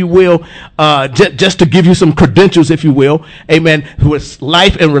name, if you will, just to give you some credentials, if you will. Amen. Who is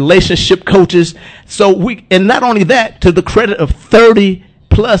life and relationship coaches. So and not only that, to the credit of 30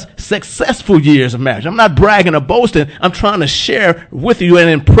 plus successful years of marriage. I'm not bragging or boasting. I'm trying to share with you and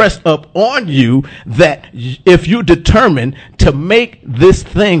impress up on you that if you're determined to make this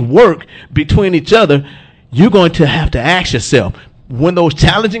thing work between each other, you're going to have to ask yourself, when those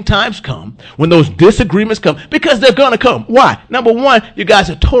challenging times come, when those disagreements come, because they're going to come. Why? Number one, you guys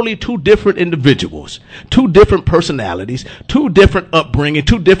are totally 2 different individuals, 2 different personalities, 2 different upbringing,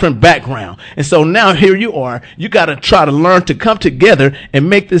 2 different background. And so now here you are, you got to try to learn to come together and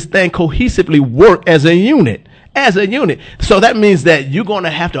make this thing cohesively work as a unit. So that means that you're going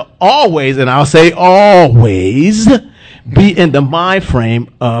to have to always, and I'll say always, be in the mind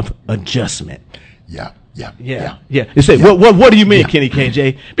frame of adjustment. Yeah. You say, what do you mean, Kenny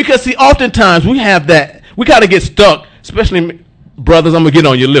KJ? Because see, oftentimes we have that, we kind of get stuck, especially brothers, I'm going to get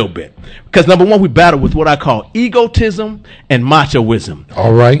on you a little bit. Because number one, we battle with what I call egotism and machoism.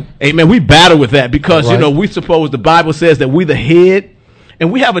 All right. Amen. We battle with that because, you know, we suppose the Bible says that we the head, and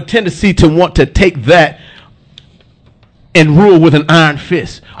we have a tendency to want to take that and rule with an iron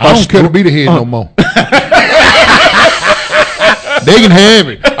fist. I don't care to be the head no more. They can have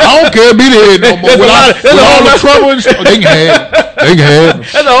it. I don't care to be the head no more. With all the trouble and stuff, they can have it.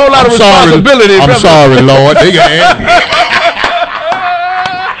 There's a whole lot of responsibility. I'm sorry, Lord. They can have it.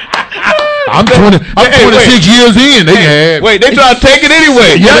 I'm 26 years in. They can have it. Wait, they try to take it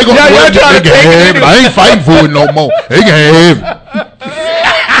anyway. Yeah, they can have it. I ain't fighting for it no more. They can have it.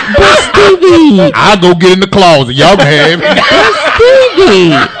 But Stevie, I'll go get in the closet. Y'all can have it.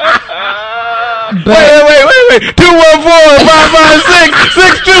 Stevie. Wait.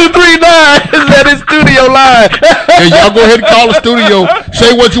 214-556-6239 is that his studio line. Hey, y'all go ahead and call the studio.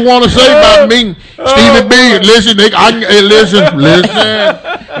 Say what you want to say about me. Stevie B, listen. Listen.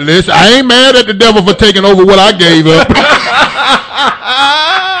 I ain't mad at the devil for taking over what I gave up.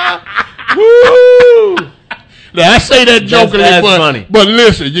 Woo! Now, I say that jokingly, that's but funny. But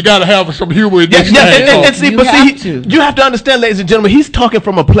listen, you got to have some humor in Yeah, this yeah, thing. and see, You but have see, to. you have to understand, ladies and gentlemen, he's talking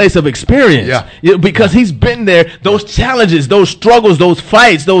from a place of experience. Yeah. Because he's been there, those challenges, those struggles, those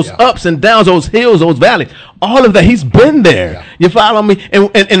fights, those ups and downs, those hills, those valleys, all of that, he's been there. Yeah. You follow me?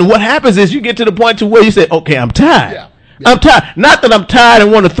 And what happens is you get to the point to where you say, okay, I'm tired. Yeah. I'm tired. Not that I'm tired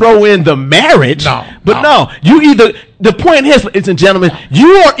and want to throw in the marriage. But no, you either, the point is, ladies and gentlemen, you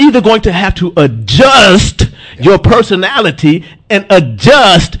are either going to have to adjust your personality and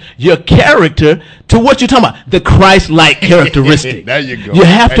adjust your character to what you're talking about, the Christ-like characteristic. There you go. You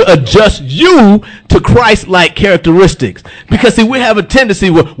have There to you go. adjust you to Christ-like characteristics. Because see, we have a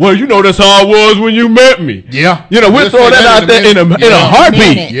tendency, well, you know, that's how I was when you met me. Yeah. You know, we'll throw that out there in a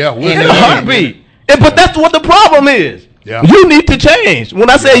heartbeat. Minute. Yeah, we'll In do In a that. heartbeat. But that's what the problem is. Yeah. You need to change. When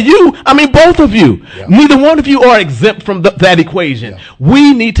I say you, I mean both of you. Yeah. Neither one of you are exempt from that equation. Yeah.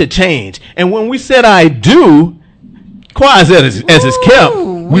 We need to change. And when we said I do, quiet as it's kept,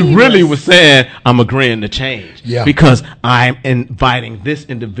 we really were saying I'm agreeing to change. Yeah. Because I'm inviting this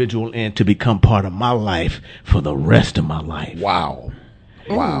individual in to become part of my life for the rest of my life. Wow.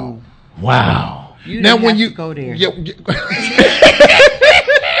 Wow. Wow. You Now, didn't when have you to go there. Yeah,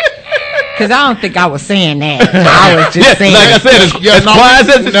 Because I don't think I was saying that. I was just saying. Like I said, as quiet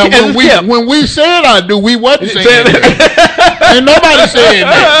as now, it's when we said I do, we wasn't saying that. Ain't nobody saying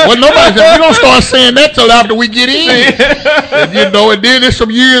that. Well, nobody said, we don't start saying that till after we get in. And, you know, and then it's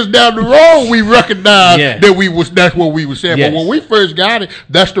some years down the road we recognize that's what we were saying. Yes. But when we first got it,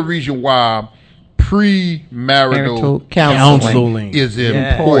 that's the reason why premarital Marital counseling is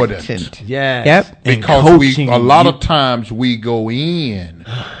important. Yes. Yep. And Because coaching a lot you. of times we go in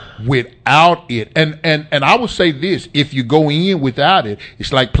without it, and I would say this: if you go in without it,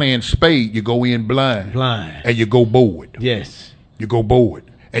 it's like playing spade. You go in blind, and you go bored. Yes. You go bored.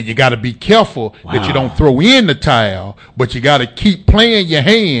 And you got to be careful that you Wow. don't throw in the towel, but you got to keep playing your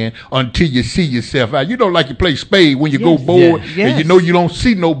hand until you see yourself out. You know, like you play spade when you go bored, Yeah. and you know you don't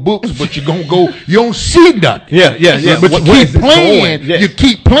see no books, but you're going to go, you don't see nothing. Yeah. But Where you is keep this playing. going? Yes. You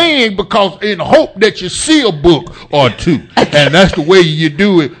keep playing because in hope that you see a book or two, and that's the way you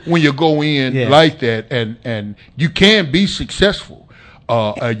do it when you go in Yeah. like that. And you can be successful.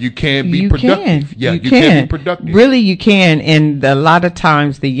 You can be You productive. can. Yeah, you can be productive. Really, you can. And a lot of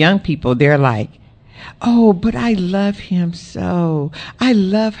times, the young people, they're like, "Oh, but I love him so. I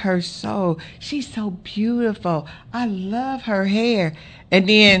love her so. She's so beautiful. I love her hair." And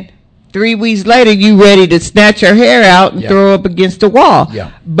then 3 weeks later, you ready to snatch her hair out and Yeah. throw up against the wall.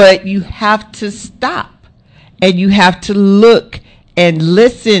 Yeah. But you have to stop, and you have to look and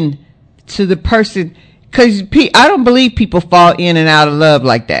listen to the person. Because I don't believe people fall in and out of love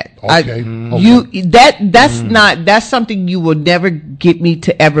like that. Okay. That's something you will never get me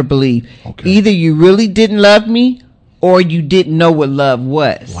to ever believe. Okay. Either you really didn't love me, or you didn't know what love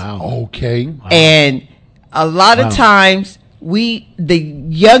was. Wow. Okay. And a lot of times, the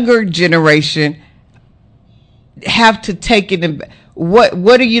younger generation, have to take it.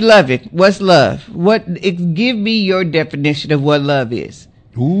 What are you loving? What's love? Give me your definition of what love is.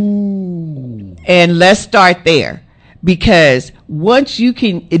 Ooh. And let's start there, because once you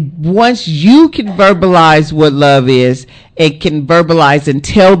can verbalize what love is, and can verbalize and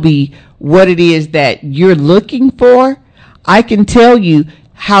tell me what it is that you're looking for, I can tell you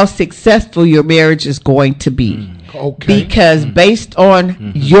how successful your marriage is going to be. Okay. Because based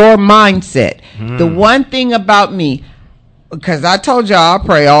on your mindset, the one thing about me, because I told y'all I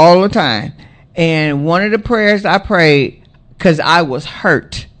pray all the time, and one of the prayers I prayed, because I was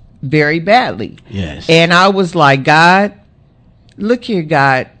hurt very badly. Yes. And I was like, God, look here,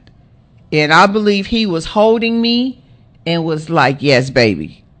 God. And I believe he was holding me and was like, yes,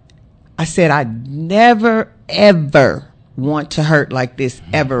 baby. I said, I never, ever want to hurt like this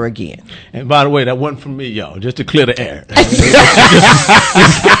ever again. And by the way, that wasn't from me, y'all. Just to clear the air. Just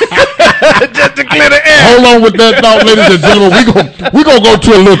to clear the air. Hold on with that thought, ladies and gentlemen. We gonna go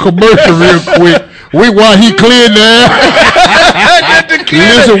to a little commercial real quick. While he cleared the air.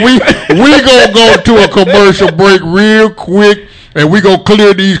 Listen, we gonna go to a commercial break real quick, and we gonna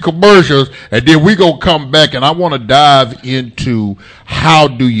clear these commercials, and then we gonna come back, and I want to dive into how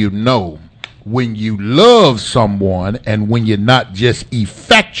do you know when you love someone and when you're not just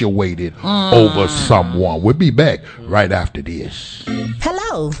infatuated over someone. We'll be back right after this.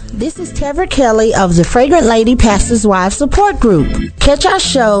 Hello, this is Tevra Kelly of the Fragrant Lady Pastor's Wives Support Group. Catch our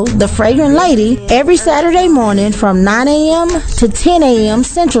show, The Fragrant Lady, every Saturday morning from 9 a.m. to 10 a.m.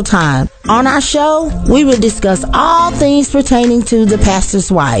 Central Time. On our show, we will discuss all things pertaining to the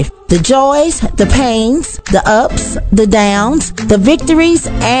pastor's wife. The joys, the pains, the ups, the downs, the victories,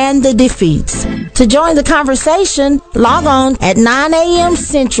 and the defeats. To join the conversation, log on at 9 a.m.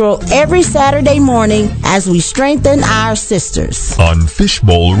 Central every Saturday morning as we strengthen our sisters. On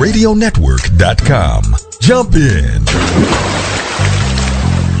FishbowlRadioNetwork.com. Jump in.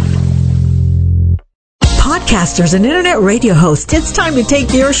 Podcasters and internet radio hosts, it's time to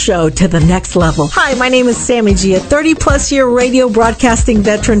take your show to the next level. Hi, my name is Sammy G, a 30-plus year radio broadcasting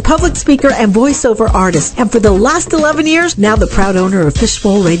veteran, public speaker, and voiceover artist. And for the last 11 years, now the proud owner of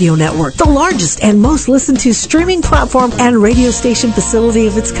Fishbowl Radio Network, the largest and most listened to streaming platform and radio station facility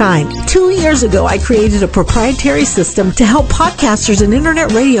of its kind. 2 years ago, I created a proprietary system to help podcasters and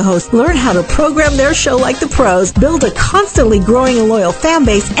internet radio hosts learn how to program their show like the pros, build a constantly growing and loyal fan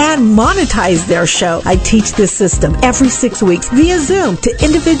base, and monetize their show. I teach this system every 6 weeks via Zoom to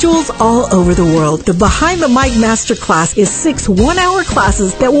individuals all over the world. The Behind the Mic Masterclass is 6 one-hour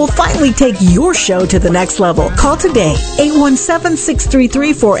classes that will finally take your show to the next level. Call today,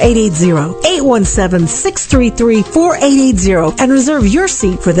 817-633-4880, 817-633-4880, and reserve your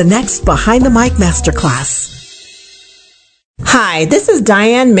seat for the next Behind the Mic Masterclass. Hi, this is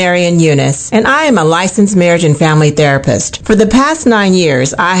Diane Marion Eunice, and I am a licensed marriage and family therapist. For the past 9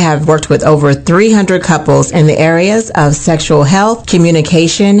 years, I have worked with over 300 couples in the areas of sexual health,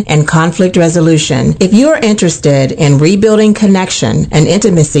 communication, and conflict resolution. If you are interested in rebuilding connection and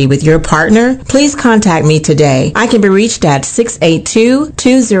intimacy with your partner, please contact me today. I can be reached at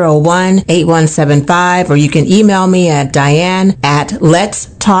 682-201-8175, or you can email me at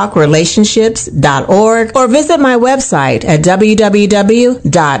diane@letstalkrelationships.org, or visit my website at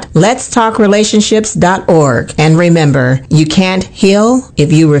www.letstalkrelationships.org. And remember, you can't heal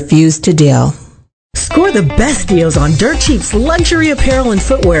if you refuse to deal. Score the best deals on Dirt Cheap's luxury apparel and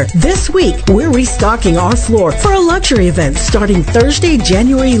footwear. This week, we're restocking our floor for a luxury event starting Thursday,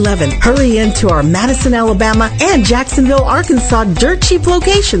 January 11th. Hurry into our Madison, Alabama and Jacksonville, Arkansas Dirt Cheap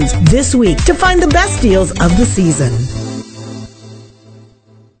locations this week to find the best deals of the season.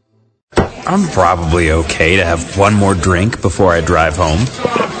 I'm probably okay to have one more drink before I drive home.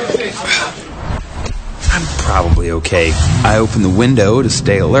 I'm probably okay. I open the window to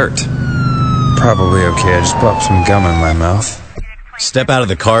stay alert. Probably okay. I just popped some gum in my mouth. Step out of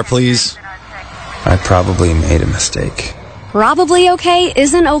the car, please. I probably made a mistake. Probably okay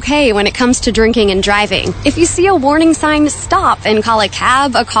isn't okay when it comes to drinking and driving. If you see a warning sign, stop and call a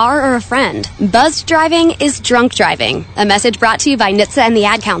cab, a car, or a friend. Buzzed driving is drunk driving. A message brought to you by NHTSA and the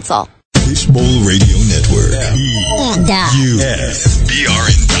Ad Council. Fishbowl Radio Network. FBRN.US.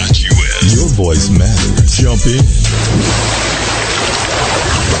 Your voice matters. Jump in.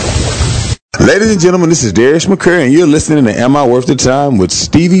 Ladies and gentlemen, this is Darius McCurry, and you're listening to Am I Worth the Time with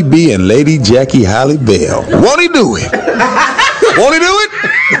Stevie B and Lady Jackie Holly Bell. Won't he do it? Won't he do it?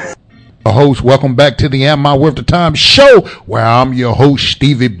 A host, welcome back to the Am I Worth the Time show, where I'm your host,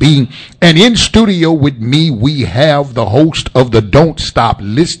 Stevie B. And in studio with me, we have the host of the Don't Stop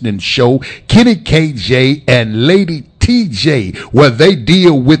Listening show, Kenny KJ and Lady TJ, where they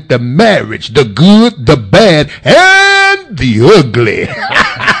deal with the marriage, the good, the bad, and the ugly.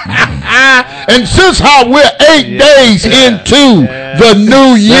 And since how we're 8 days into the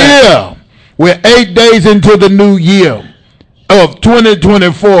new year, we're 8 days into the new year of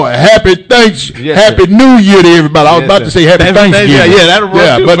 2024. Happy New Year to everybody. I was about to say Happy Thanksgiving. Yeah, that'll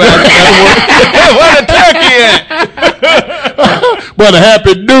work too, but that'll work. Where the turkey at? But a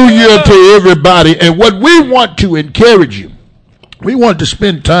Happy New Year to everybody. And what we want to encourage you, we want to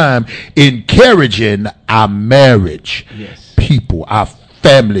spend time encouraging our marriage people, our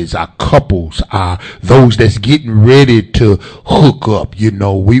families, our couples, those that's getting ready to hook up. You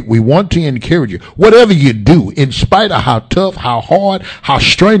know, we want to encourage you. Whatever you do, in spite of how tough, how hard, how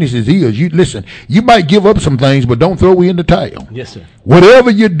strenuous it is, you listen, you might give up some things, but don't throw in the towel. Yes, sir.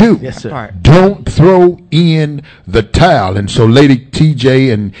 Whatever you do, yes, sir. Don't throw in the towel. And so Lady TJ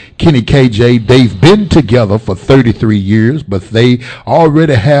and Kenny KJ, they've been together for 33 years, but they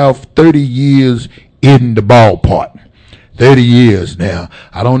already have 30 years in the ballpark. 30 years now.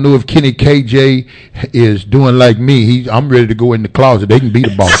 I don't know if Kenny KJ is doing like me. I'm ready to go in the closet. They can be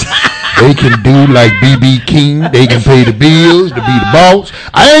the boss. They can do like B.B. King. They can pay the bills to be the boss.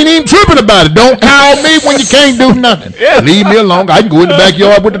 I ain't even tripping about it. Don't call me when you can't do nothing. Leave me alone. I can go in the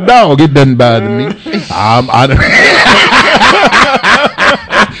backyard with the dog. It doesn't bother me.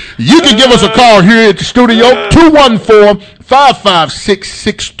 You can give us a call here at the studio,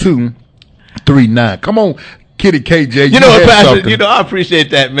 214-556-6239. Come on. Kitty KJ. You know what, had Pastor? something. You know, I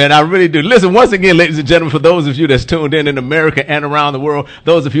appreciate that, man. I really do. Listen, once again, ladies and gentlemen, for those of you that's tuned in America and around the world,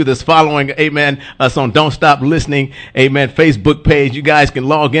 those of you that's following, amen, us on Don't Stop Listening, amen, Facebook page, you guys can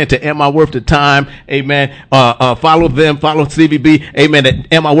log in to Am I Worth the Time, amen. Follow them, follow CVB, amen,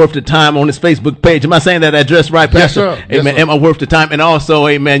 at Am I Worth the Time on his Facebook page. Am I saying that address right, Pastor? Yes, sir. Yes, Amen. sir. Am I Worth the Time? And also,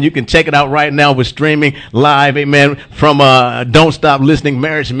 amen, you can check it out right now. We're streaming live, amen, from Don't Stop Listening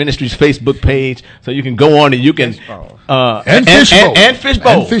Marriage Ministries Facebook page. So you can go on and you can And Fishbowl. and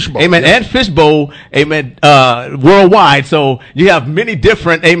Fishbowl. And Fishbowl, Amen. yes. And Fishbowl, amen, worldwide. So you have many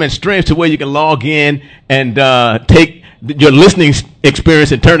different, amen, streams to where you can log in and take your listening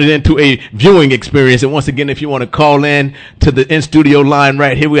experience and turn it into a viewing experience. And once again, if you want to call in to the in-studio line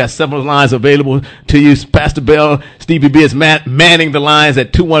right here, we have several lines available to you. Pastor Bell, Stevie B is manning the lines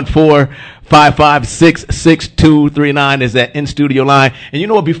at 214-556-6239 is that in-studio line. And you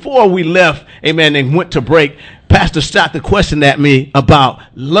know what? Before we left, amen, and went to break, Pastor shot the question at me about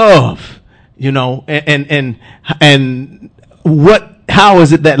love, you know, and what, how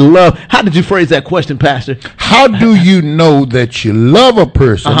is it that love, how did you phrase that question, Pastor? How do you know that you love a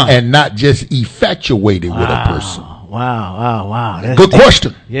person and not just infatuated with a person? Wow. That's Good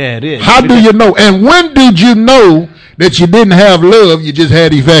question. Yeah, it is. How do you know? And when did you know that you didn't have love, you just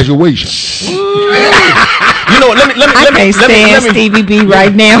had infatuation? You know, let me I can't stand Stevie B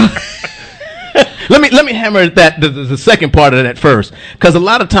right now. Let me hammer that the second part of that first, because a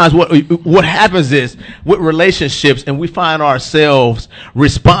lot of times what happens is with relationships, and we find ourselves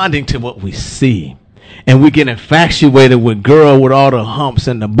responding to what we see, and we get infatuated with girl with all the humps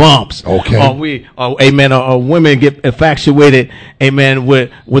and the bumps. Okay. Or women get infatuated, amen,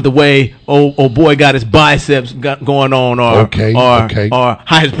 with the way old boy got his biceps going on, or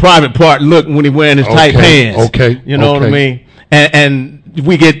how his private part looked when he wearing his tight pants. Okay. You know what I mean? And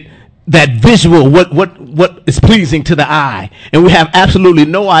we get that visual, what is pleasing to the eye, and we have absolutely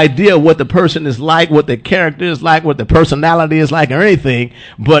no idea what the person is like, what the character is like, what the personality is like, or anything.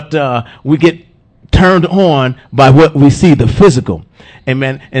 But we get turned on by what we see, the physical,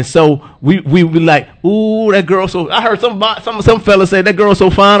 amen. And so we like, ooh, that girl. So I heard some fella say that girl so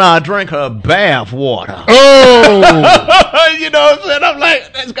fine, I drink her bath water. Oh, you know what I'm saying? I'm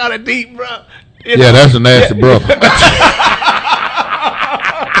like, that's kind of deep, bro. You know? that's a nasty brother.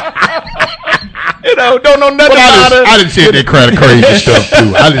 You know, don't know nothing about her. I didn't say that kind of crazy stuff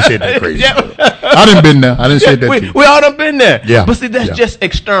too. I didn't say that crazy stuff. I didn't been there. I didn't say that too. We all done been there. Yeah. But see, that's just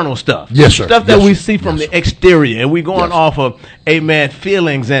external stuff. Yes, sir. Stuff that Yes, we sir. see from Yes, the exterior, and we going off of, amen,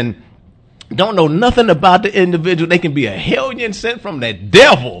 feelings, and don't know nothing about the individual. They can be a hellion sent from the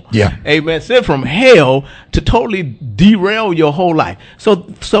devil. Yeah. Amen. Sent from hell to totally derail your whole life. So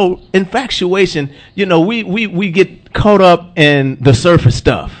infatuation, you know, we get caught up in the surface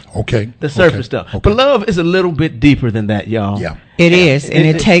stuff. Okay. The surface stuff. Okay. But love is a little bit deeper than that, y'all. Yeah. It is, and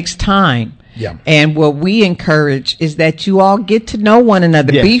it takes time. Yeah. And what we encourage is that you all get to know one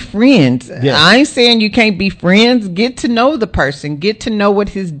another. Yes. Be friends. Yes. I ain't saying you can't be friends. Get to know the person. Get to know what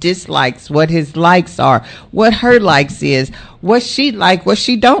his dislikes, what his likes are, what her likes is, what she like, what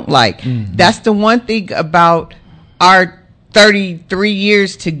she don't like. Mm-hmm. That's the one thing about our 33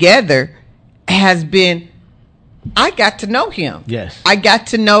 years together has been, I got to know him. Yes. I got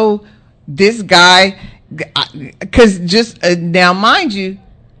to know this guy, because just now, mind you,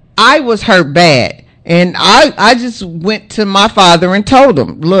 I was hurt bad, and I just went to my father and told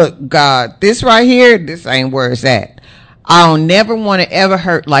him, look, God, this right here, this ain't where it's at. I'll never want to ever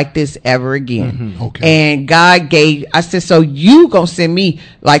hurt like this ever again. Mm-hmm. Okay. And God I said, so you gonna send me,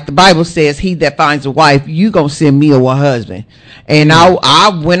 like the Bible says, he that finds a wife, you gonna send me a husband. And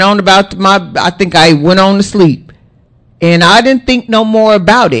I went on about I think I went on to sleep, and I didn't think no more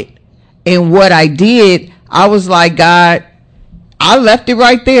about it. And what I did, I was like, God, I left it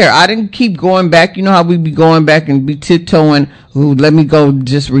right there. I didn't keep going back. You know how we be going back and be tiptoeing. Ooh, let me go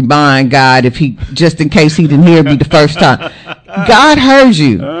just remind God just in case he didn't hear me the first time. God heard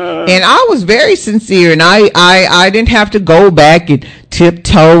you. And I was very sincere, and I didn't have to go back and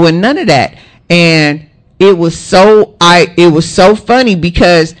tiptoe and none of that. And it was so funny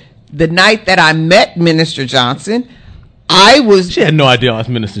because the night that I met Minister Johnson, she had no idea I was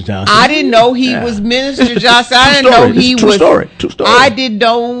Minister Johnson. I didn't know he was Minister Johnson. I didn't know he was. True story. I didn't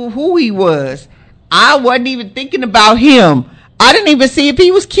know who he was. I wasn't even thinking about him. I didn't even see if he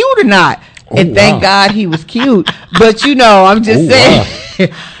was cute or not. And thank God he was cute. But you know, I'm just saying.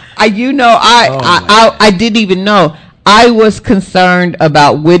 I didn't even know. I was concerned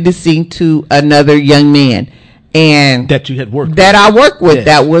about witnessing to another young man, and that you had worked that with. I worked with.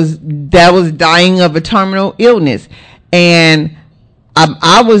 Yes. That was dying of a terminal illness. And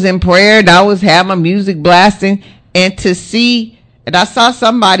I was in prayer and I was having my music blasting, and I saw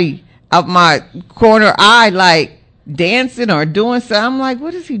somebody out my corner eye like dancing or doing something. I'm like,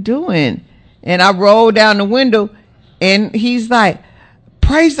 what is he doing? And I rolled down the window, and he's like,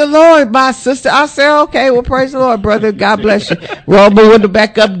 praise the Lord, my sister. I said, okay, well, praise the Lord, brother. God bless you. Roll my window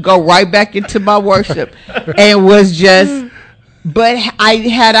back up, go right back into my worship. And was just, but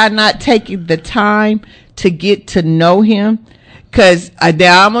had I not taken the time to get to know him, because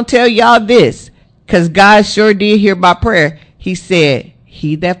now I'm going to tell y'all this, because God sure did hear my prayer. He said,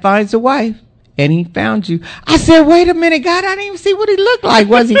 he that finds a wife, and he found you. I said, wait a minute, God, I didn't even see what he looked like.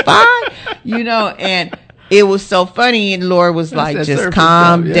 Was he fine? And it was so funny, and Lord was like, just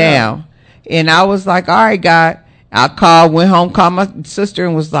calm down. And I was like, all right, God. I went home, called my sister,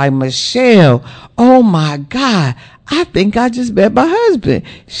 and was like, Michelle, oh my God, I think I just met my husband.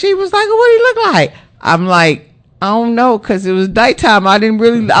 She was like, what do he look like? I'm like, I don't know, because it was nighttime. I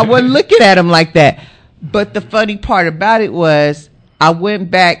wasn't looking at him like that. But the funny part about it was, I went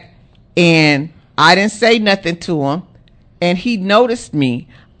back and I didn't say nothing to him, and he noticed me.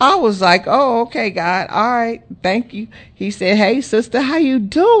 I was like, oh, okay, God. All right. Thank you. He said, hey, sister, how you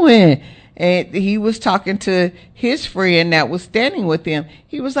doing? And he was talking to his friend that was standing with him.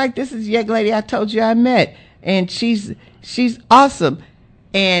 He was like, this is the young lady I told you I met. And she's awesome.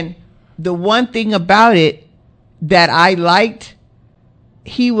 And the one thing about it that I liked,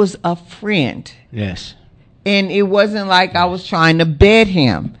 he was a friend. Yes. And it wasn't like I was trying to bed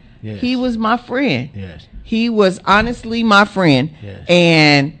him. Yes. He was my friend. Yes. He was honestly my friend. Yes.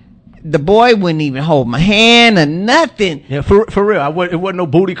 And the boy wouldn't even hold my hand or nothing. Yeah, for real. It wasn't no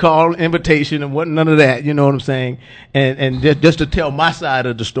booty call invitation. It wasn't none of that. You know what I'm saying? And just to tell my side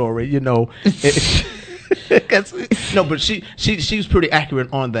of the story, no, but she was pretty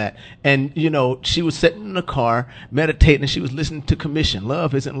accurate on that. And she was sitting in the car meditating, and she was listening to Commission.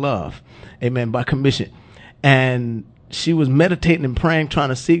 Love Isn't Love, amen, by Commission. And she was meditating and praying, trying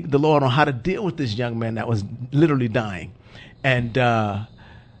to seek the Lord on how to deal with this young man that was literally dying. And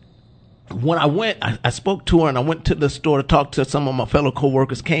when I went, I spoke to her, and I went to the store to talk to some of my fellow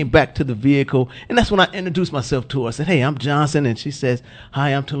coworkers, came back to the vehicle, and that's when I introduced myself to her. I said, hey, I'm Johnson, and she says,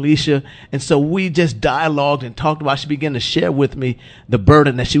 hi, I'm Talisha. And so we just dialogued and talked about, she began to share with me the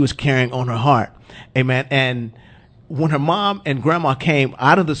burden that she was carrying on her heart. Amen. And when her mom and grandma came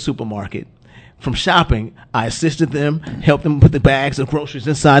out of the supermarket from shopping, I assisted them, helped them put the bags of groceries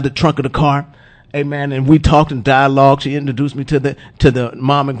inside the trunk of the car. Amen. And we talked and dialogued. She introduced me to the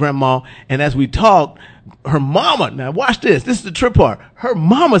mom and grandma. And as we talked, her mama, now watch this. This is the trip part. Her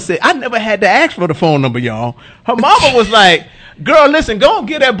mama said, I never had to ask for the phone number, y'all. Her mama was like, girl, listen, go and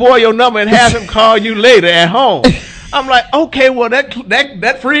get that boy your number and have him call you later at home. I'm like, okay, well,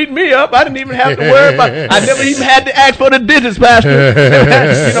 that freed me up. I didn't even have to worry about it. I never even had to ask for the digits, Pastor.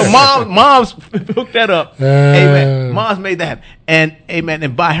 Mom's hooked that up. Amen. Mom's made that happen. And amen.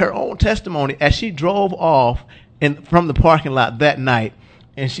 And by her own testimony, as she drove off from the parking lot that night,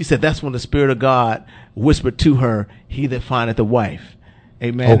 and she said that's when the Spirit of God whispered to her, he that findeth a wife.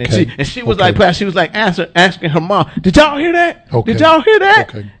 Amen. Okay. And she was like, she was like asking her mom, did y'all hear that? Okay. Did y'all hear that?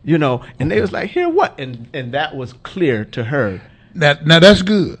 Okay. And they was like, hear what? And that was clear to her. Now that's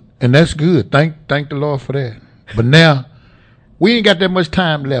good. And that's good. Thank the Lord for that. But now, we ain't got that much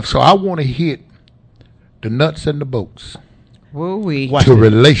time left, so I want to hit the nuts and the bolts. Woo-wee. To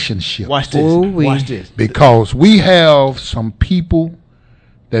relationship. Watch this. Woo-wee. Watch this. Because we have some people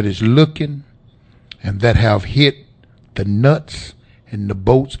that is looking and that have hit the nuts and the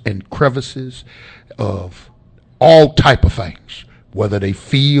bolts and crevices of all type of things. Whether they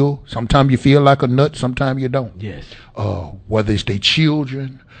feel, sometimes you feel like a nut, sometimes you don't. Yes. Whether it's their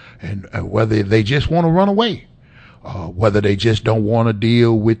children, and whether they just want to run away, whether they just don't want to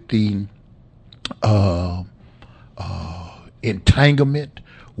deal with the entanglement,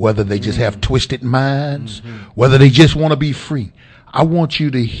 whether they just have twisted minds, whether they just want to be free. I want you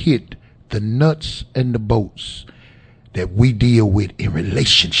to hit the nuts and the bolts that we deal with in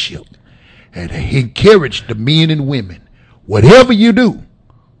relationship, and encourage the men and women, whatever you do,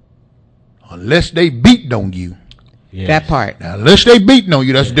 unless they beat on you. Yes. That part. Now, unless they beating on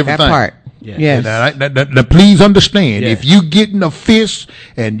you, that's a different thing. That part. Yes. Now, please understand, if you get in a fist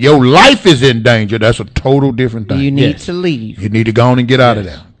and your life is in danger, that's a total different thing. You need to leave. You need to go on and get out of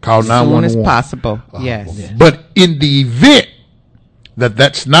there. Call 911. As soon as possible. Yes. But in the event that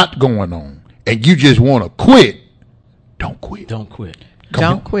that's not going on, and you just want to quit, don't quit. Don't quit.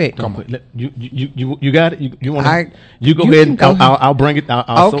 Don't quit. Come on. You got it. You want to? You go ahead. And I'll bring it.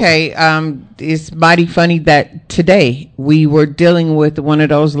 Okay. It's mighty funny that today we were dealing with one of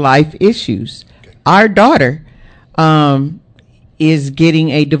those life issues. Okay. Our daughter, is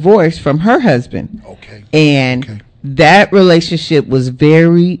getting a divorce from her husband. Okay. And that relationship was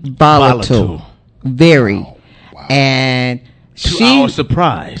very volatile. Very. Wow. And to our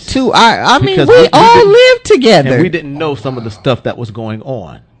surprise. I mean, we all lived together. And we didn't know some of the stuff that was going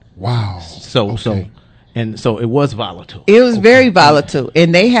on. Wow. So it was volatile. It was very volatile.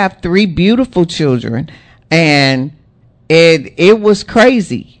 And they have 3 beautiful children. And it was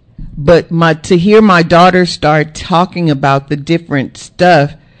crazy. But to hear my daughter start talking about the different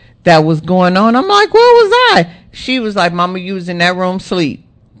stuff that was going on, I'm like, where was I? She was like, Mama, you was in that room sleep.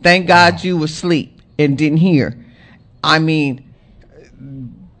 Thank God you was asleep and didn't hear. I mean,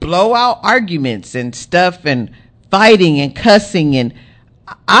 blowout arguments and stuff and fighting and cussing. And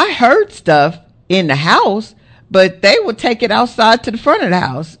I heard stuff in the house, but they would take it outside to the front of the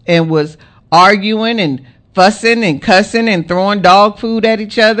house and was arguing and fussing and cussing and throwing dog food at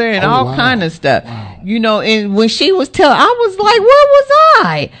each other and all kind of stuff. Wow. You know, and when she was telling, I was like, where was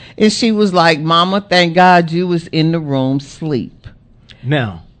I? And she was like, Mama, thank God you was in the room sleep.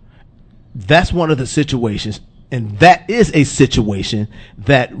 Now, that's one of the situations, and that is a situation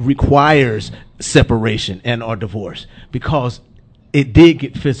that requires separation and or divorce, because it did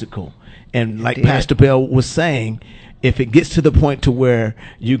get physical. And like Pastor Bell was saying, if it gets to the point to where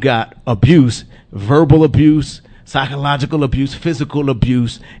you got abuse, verbal abuse, psychological abuse, physical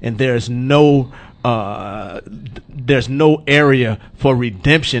abuse, and there's no area for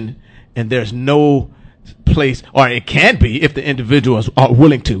redemption, and there's no place, or it can be if the individuals are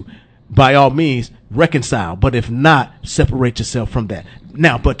willing to, by all means, reconcile. But if not, separate yourself from that.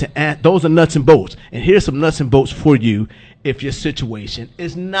 Now, but to add, those are nuts and bolts. And here's some nuts and bolts for you if your situation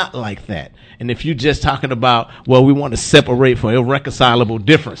is not like that. And if you're just talking about, well, we want to separate for irreconcilable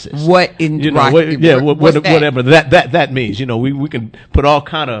differences. Whatever that means. You know, we can put all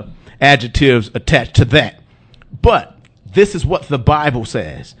kind of adjectives attached to that. But this is what the Bible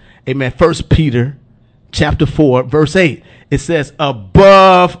says. Amen. 1 Peter chapter 4, verse 8. It says,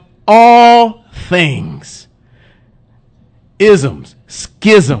 above all things, isms,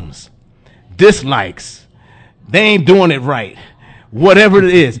 schisms, dislikes, they ain't doing it right, whatever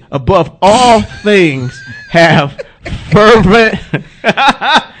it is, above all things, have fervent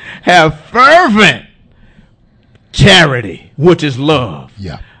charity, which is love,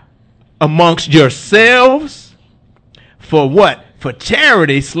 amongst yourselves. For what? For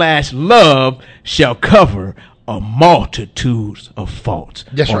charity / love shall cover a multitude of faults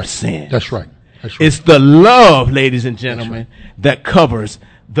or sins. That's right. It's the love, ladies and gentlemen, that covers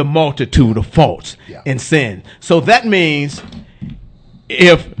the multitude of faults and sin. So that means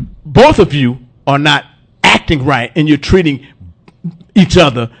if both of you are not acting right and you're treating each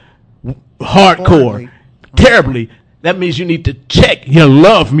other hardcore, terribly, that means you need to check your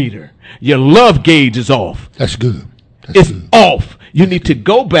love meter. Your love gauge is off. That's good. It's off. You need to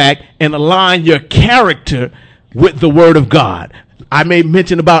go back and align your character with the Word of God. I made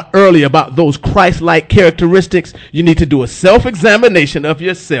mention earlier about those Christ-like characteristics. You need to do a self-examination of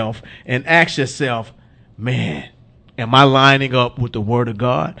yourself and ask yourself, man, am I lining up with the Word of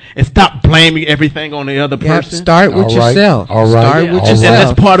God? And stop blaming everything on the other person. Start with yourself. All right. Start with yourself. And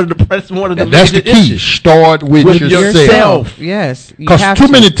that's part of one of the that's the key. issues. Start with yourself. Yes. Because too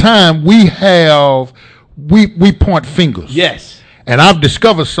many times we point fingers. Yes. And I've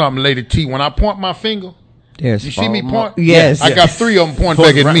discovered something, Lady T. When I point my finger, you see me point? Yes. I got 3 of them pointing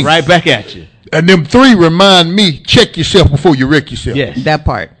back at me. Right back at you. And them 3 remind me, check yourself before you wreck yourself. Yes. That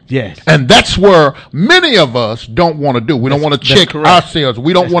part. Yes. And that's where many of us don't want to do. We don't want to check ourselves.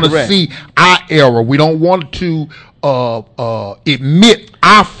 We don't want to see our error. We don't want to admit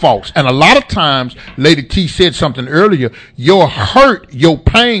our faults. And a lot of times, Lady T said something earlier, your hurt, your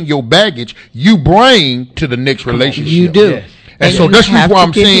pain, your baggage, you bring to the next relationship. You do. Yes. And so that's why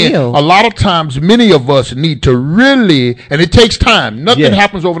I'm saying a lot of times many of us need to really, and it takes time. Nothing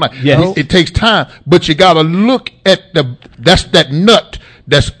happens overnight. Yes. It takes time. But you got to look at that's that nut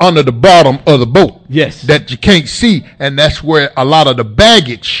that's under the bottom of the boat. Yes. That you can't see. And that's where a lot of the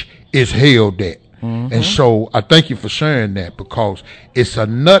baggage is held at. Mm-hmm. And so I thank you for sharing that, because it's a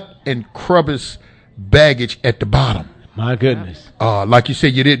nut and crevice baggage at the bottom. My goodness. Like you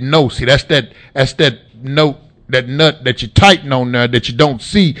said, you didn't know. See, that's that note. That nut that you tighten on there that you don't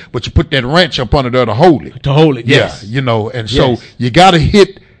see, but you put that wrench up under there to hold it. Yes. Yeah, you know, and so you gotta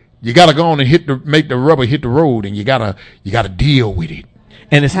go on and make the rubber hit the road, and you gotta deal with it.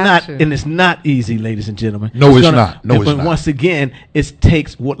 And it's not easy, ladies and gentlemen. No, it's not. But once again, it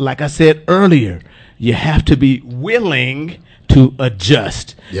takes like I said earlier, you have to be willing to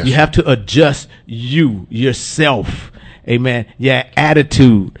adjust. Yes. You have to adjust yourself. Amen. Your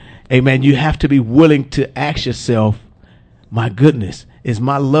attitude. Amen. You have to be willing to ask yourself, my goodness, is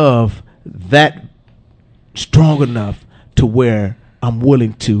my love that strong enough to where I'm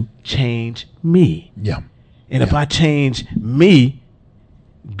willing to change me? Yeah. And if I change me,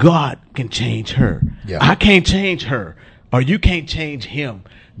 God can change her. Yeah. I can't change her, or you can't change him.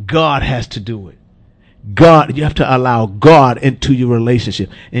 God has to do it. God, you have to allow God into your relationship.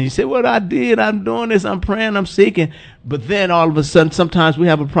 And you say, what I did, I'm doing this, I'm praying, I'm seeking. But then all of a sudden, sometimes we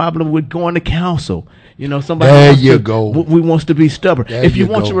have a problem with going to counsel. You know, somebody wants to be stubborn. If you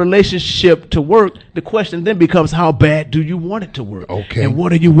want your relationship to work, the question then becomes, how bad do you want it to work? Okay. And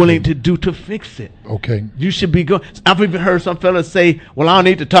what are you willing to do to fix it? Okay. You should be going. I've even heard some fellas say, well, I don't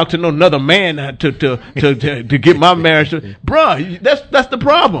need to talk to no another man to get my marriage. Bruh, that's the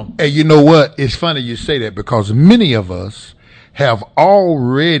problem. Hey, you know what? It's funny you say that, because many of us have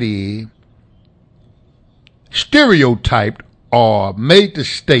already stereotyped or made the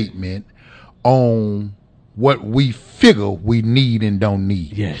statement on what we figure we need and don't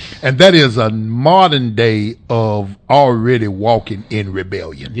need. Yes. And that is a modern day of already walking in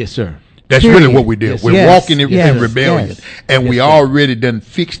rebellion. Yes, sir. That's really what we did. Yes, We're yes, walking in yes, rebellion. yes. And Yes, we sir. already done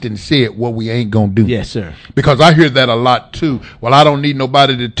fixed and said what we ain't going to do. Yes, sir. Because I hear that a lot too. Well, I don't need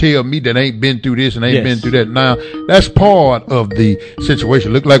nobody to tell me that ain't been through this and ain't Yes. been through that. Now, that's part of the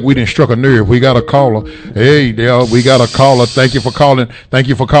situation. Look like we done struck a nerve. We got a caller. Hey, there, we got a caller. Thank you for calling. Thank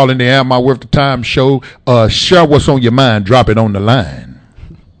you for calling the Am I Worth the Time show. Share what's on your mind. Drop it on the line.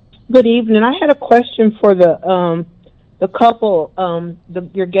 Good evening. I had a question for the couple,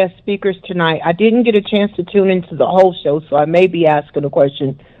 your guest speakers tonight. I didn't get a chance to tune into the whole show, so I may be asking a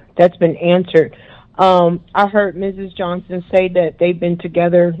question that's been answered. I heard Mrs. Johnson say that they've been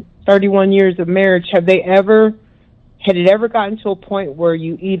together 31 years of marriage. Had it ever gotten to a point where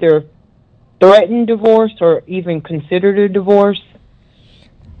you either threatened divorce or even considered a divorce?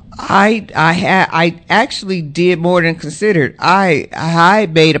 I actually did more than considered. I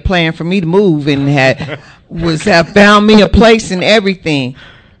made a plan for me to move and have found me a place and everything.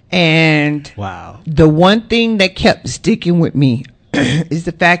 And wow, the one thing that kept sticking with me is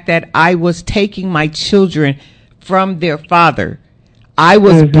the fact that I was taking my children from their father. I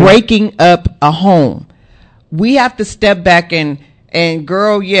was breaking up a home. We have to step back and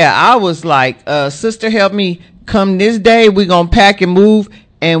girl, yeah, I was like, sister, help me come this day. We're gonna pack and move.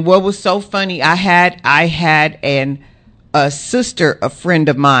 And what was so funny, I had a sister, a friend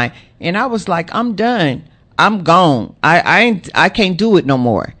of mine, and I was like, I'm done. I'm gone. I can't do it no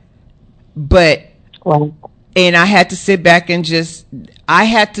more. But and I had to sit back and I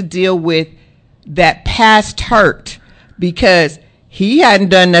had to deal with that past hurt because he hadn't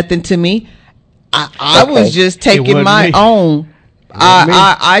done nothing to me. I was just taking my own.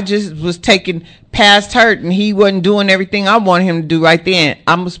 I just was taking past hurt, and he wasn't doing everything I wanted him to do right then.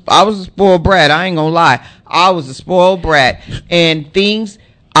 I was a spoiled brat. I ain't gonna lie. I was a spoiled brat, and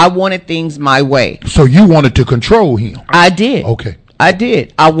I wanted things my way. So you wanted to control him? I did. Okay. I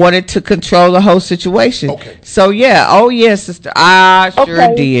did. I wanted to control the whole situation. Okay. So yeah. Oh yeah, sister. I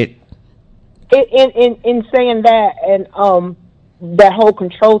sure did. In saying that and that whole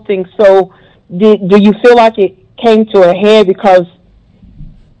control thing. So do you feel like it came to a head because?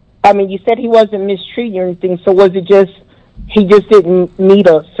 I mean, you said he wasn't mistreating or anything, so was it just he just didn't meet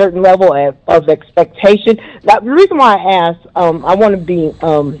a certain level of expectation? Now, the reason why I asked, I want to be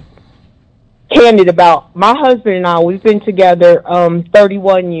candid about my husband and I. We've been together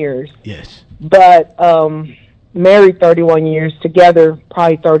 31 years. Yes. But married 31 years, together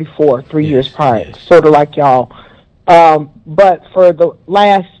probably 34, 3 years prior, sort of like y'all. But for the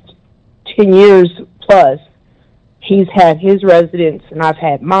last 10 years plus, he's had his residence and I've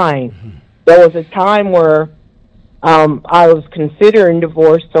had mine. Mm-hmm. There was a time where I was considering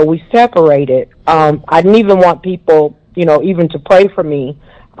divorce, so we separated. I didn't even want people, even to pray for me.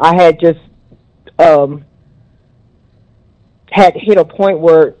 I had just had hit a point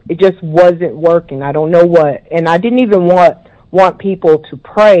where it just wasn't working. I don't know what. And I didn't even want people to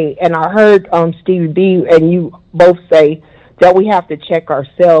pray. And I heard Stevie B and you both say that we have to check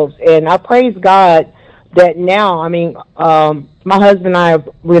ourselves. And I praise God that now, I mean, my husband and I have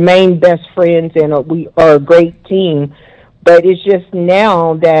remained best friends, and we are a great team. But it's just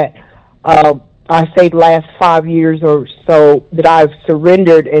now that I say the last 5 years or so that I've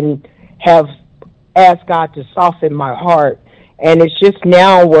surrendered and have asked God to soften my heart. And it's just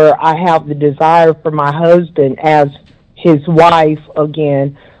now where I have the desire for my husband as his wife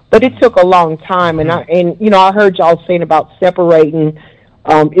again. But it took a long time, and I heard y'all saying about separating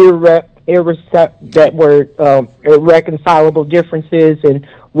that were irreconcilable differences and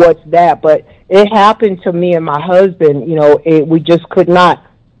what's that, but it happened to me and my husband. We just could not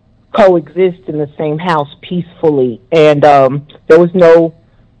coexist in the same house peacefully. And there was no,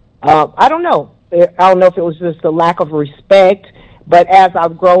 I don't know if it was just a lack of respect, but as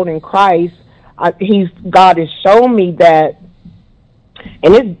I've grown in Christ, God has shown me that,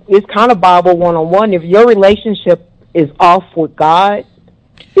 and it's kind of Bible 101. If your relationship is off with God,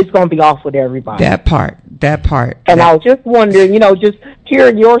 it's going to be off with everybody. That part. And I was just wondering, just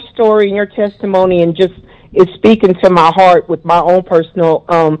hearing your story and your testimony, and just it's speaking to my heart with my own personal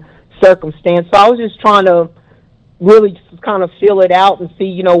circumstance. So I was just trying to really just kind of feel it out and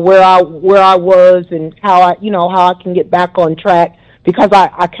see, where I was and how I can get back on track, because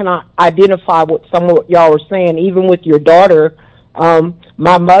I cannot identify with some of what y'all were saying, even with your daughter.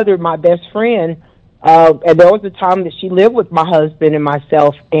 My mother, my best friend, and there was a time that she lived with my husband and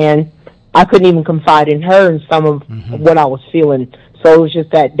myself, and I couldn't even confide in her in some of what I was feeling. So it was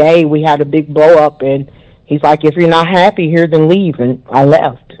just that day we had a big blow up, and he's like, if you're not happy here, then leave. And I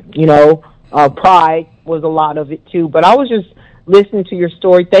left. Pride was a lot of it too. But I was just listening to your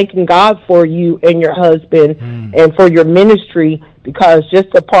story, thanking God for you and your husband and for your ministry, because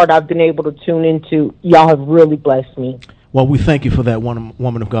just the part I've been able to tune into, y'all have really blessed me. Well, we thank you for that,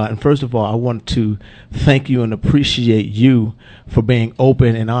 woman of God. And first of all, I want to thank you and appreciate you for being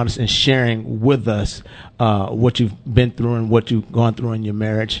open and honest and sharing with us what you've been through and what you've gone through in your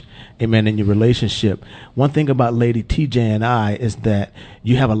marriage, amen, in your relationship. One thing about Lady TJ and I is that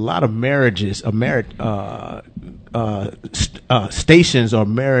you have a lot of marriages, stations or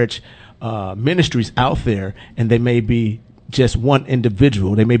marriage ministries out there, and they may be just one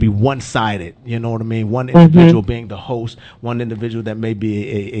individual. They may be one-sided, you know what I mean? One individual being the host, one individual that may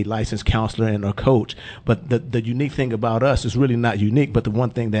be a licensed counselor and a coach. But the unique thing about us is really not unique, but the one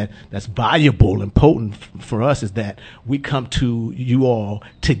thing that's valuable and potent for us is that we come to you all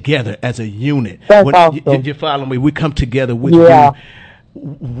together as a unit. That's awesome. You follow me? We come together with you,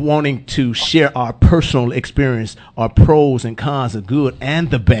 wanting to share our personal experience, our pros and cons, the good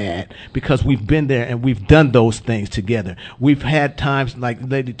and the bad, because we've been there and we've done those things together. We've had times like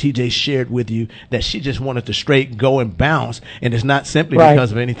Lady TJ shared with you that she just wanted to straight go and bounce, and it's not simply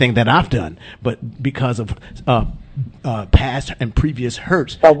because of anything that I've done, but because of past and previous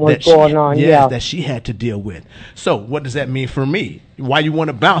hurts that she had to deal with. So what does that mean for me? Why you want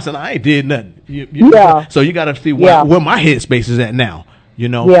to bounce and I ain't did nothing? So you got to see where my headspace is at now.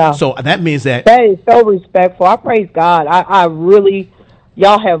 So that means that is so respectful. I praise God. I really,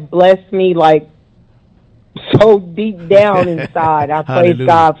 y'all have blessed me like so deep down inside. I praise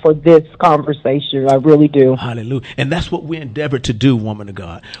God for this conversation. I really do. Hallelujah. And that's what we endeavor to do, woman of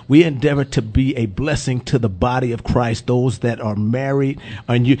God. We endeavor to be a blessing to the body of Christ, those that are married.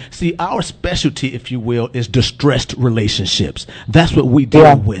 And you see, our specialty, if you will, is distressed relationships. That's what we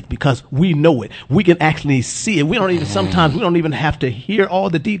deal with, because we know it. We can actually see it. Sometimes we don't even have to hear all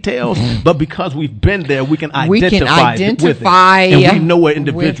the details, but because we've been there, we can identify with it. And we know where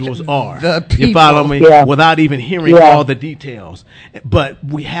individuals are. You follow me? Without even hearing all the details. But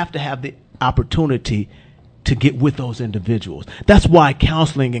we have to have the opportunity to get with those individuals. That's why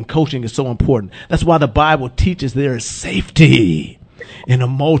counseling and coaching is so important. That's why the Bible teaches there is safety in a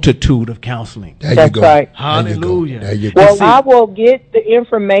multitude of counseling. That's right. Hallelujah. There you go. Well, I will get the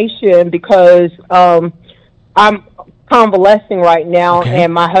information because I'm convalescing right now,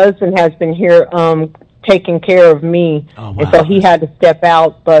 and my husband has been here taking care of me, and so he had to step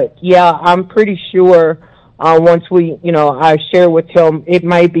out. But I'm pretty sure once I share with him, it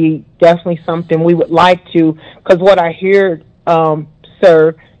might be definitely something we would like to, because what I hear,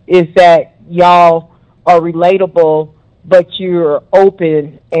 sir, is that y'all are relatable, but you're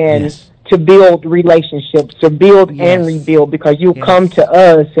open and to build relationships, to build and rebuild, because you come to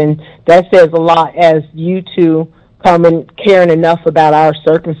us, and that says a lot, as you two come and caring enough about our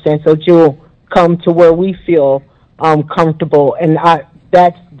circumstance, so you'll come to where we feel comfortable. And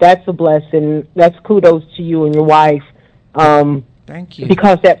that's a blessing. That's kudos to you and your wife. Thank you.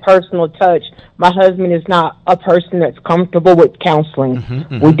 Because that personal touch. My husband is not a person that's comfortable with counseling.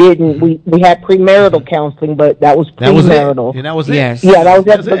 We had premarital counseling, but that was premarital. That was it. Yes. Yeah, that was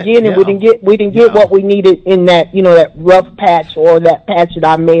at the beginning. We didn't get what we needed in that, that rough patch, or that patch that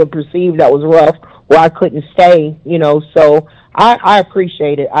I may have perceived that was rough, where I couldn't stay, so I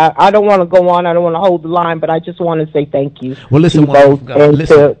appreciate it. I don't want to go on. I don't want to hold the line, but I just want to say thank you. Well, listen, to both and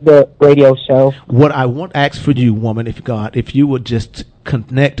to the radio show. What I want to ask for you, woman, if you would just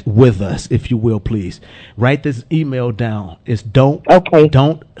connect with us, if you will, please. Write this email down. It's don't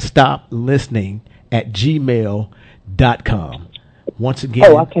stop listening @gmail.com. Once again.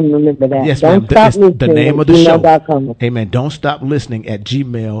 Oh, I can remember that. Yes, Don't ma'am. stop It's listening. the name of the gmail.com. show. Amen. Don't stop listening at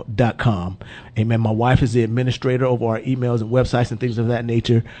gmail.com. Amen. My wife is the administrator over our emails and websites and things of that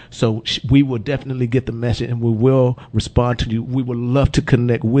nature. So we will definitely get the message and we will respond to you. We would love to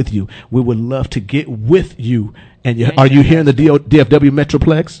connect with you. We would love to get with you. And are you here in the DFW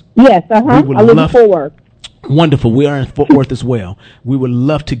Metroplex? Yes, I live in Fort Worth. Wonderful. We are in Fort Worth as well. We would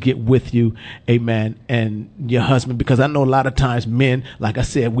love to get with you, amen, and your husband, because I know a lot of times men, like I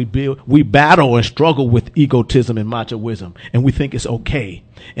said, we battle and struggle with egotism and machoism, and we think it's okay.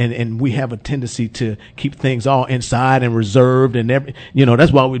 And we have a tendency to keep things all inside and reserved, and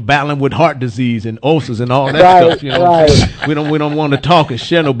that's why we're battling with heart disease and ulcers and all that stuff. Right. We don't want to talk and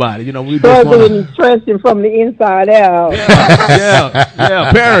share nobody. We just struggling and stressing from the inside out.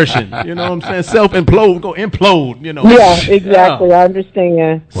 Yeah, perishing. You know what I'm saying? Self-implode, go implode. Yeah, exactly. Yeah. I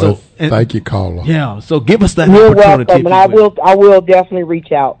understand. Well, thank you, caller. Yeah. So give us that You're opportunity. Welcome, and I will definitely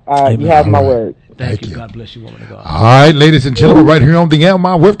reach out. You have my word. Thank you. God bless you, woman of God. All right, ladies and gentlemen, right here on the Am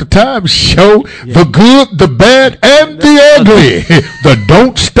I Worth the Time show, the good, the bad, and the ugly. The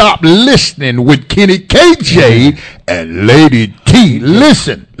Don't Stop Listening with Kenny KJ and Lady T.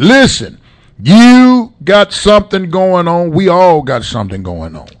 Listen. You got something going on. We all got something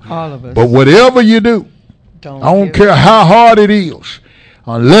going on. All of us. But whatever you do, I don't care how hard it is,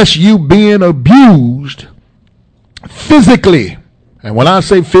 unless you being abused physically. And when I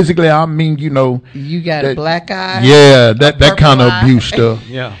say physically, I mean, you got a black eye. Yeah, that kind of abuse stuff.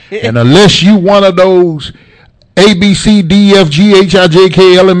 Yeah. And unless you one of those A, B, C, D, F, G, H, I, J,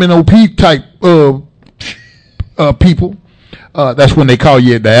 K, L, M, N, O, P type people, that's when they call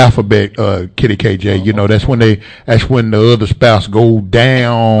you the alphabet, Kitty KJ. That's when the other spouse go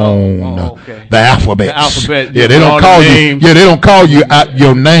down okay. the alphabet. The alphabet. Yeah, they don't call you. Yeah, they don't call you out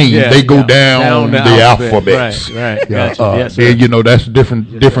your name. Yeah, they go down the alphabet. Right. Yeah, Gotcha. Yes, then, that's a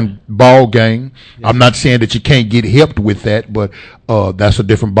different ball game. Yes, I'm not saying that you can't get hipped with that, but that's a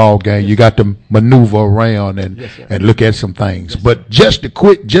different ball game. You got to maneuver around and look at some things. But just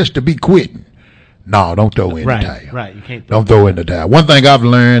to be quitting. No, don't throw in the towel. Right, you can't. Don't throw in the towel. One thing I've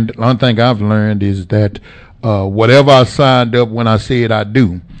learned is that whatever I signed up when I said I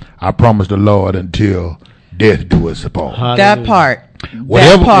do, I promise the Lord until death do us apart. That part.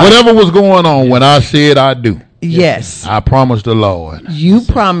 Whatever was going on when I said I do. Yes. I promised the Lord. You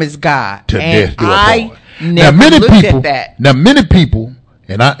promised God. To death do us apart. Never looked at that. Now many people,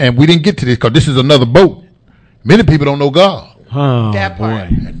 and we didn't get to this because this is another boat. Many people don't know God. Oh, that part.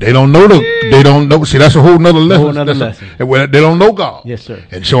 They don't know. See, that's a whole nother lesson. They don't know God. Yes, sir.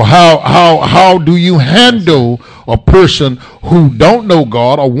 And so how do you handle a person who don't know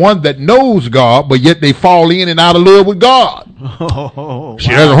God or one that knows God, but yet they fall in and out of love with God? See,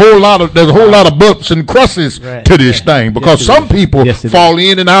 there's a whole lot of bumps and crosses to this thing because some people fall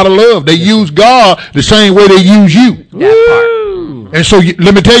in and out of love. They use God the same way they use you. That part. And so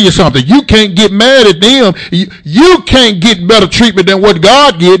let me tell you something. You can't get mad at them. You can't get better treatment than what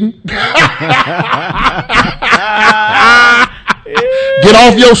God getting. Get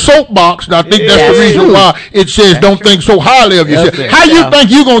off your soapbox. And I think that's the reason why it says don't think so highly of yourself. How you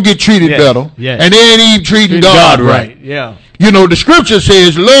think you're going to get treated better? And they ain't even treating God right. Yeah. The scripture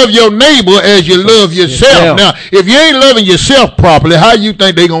says love your neighbor as you love yourself. Now, if you ain't loving yourself properly, how you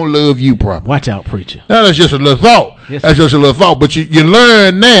think they going to love you properly? Watch out, preacher. Now, that's just a little thought. That's just a little thought. But you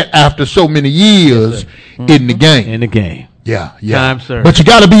learn that after so many years in the game. In the game. Yeah. Time, sir. But you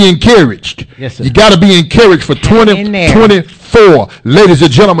got to be encouraged. Yes, sir. You got to be encouraged for 2024. Ladies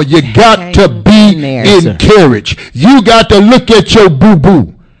and gentlemen, you got to be encouraged. You got to look at your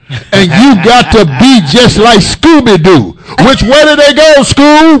boo-boo. And you got to be just like Scooby-Doo. Which way did they go,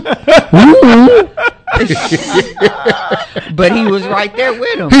 Scoob? But he was right there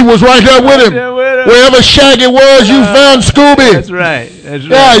with him. He was right there with him. Wherever Shaggy was, you found Scooby. That's right.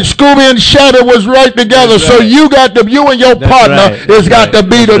 Yeah, Scooby and Shaggy was right together. So you and your partner has got to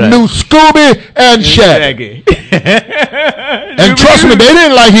be the new Scooby and Shaggy. And trust me, they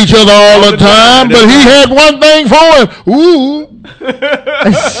didn't like each other all the time, but he had one thing for him. Ooh.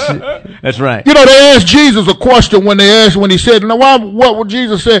 That's right. They asked Jesus a question when he said, what would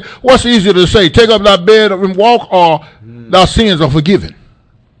Jesus say? What's easier to say? Take up thy bed and walk, or thy sins are forgiven?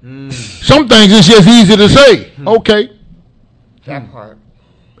 Some things it's just easy to say. Okay. That part.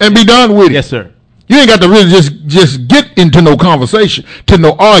 And be done with it. Yes, sir. You ain't got to really just get into no conversation, to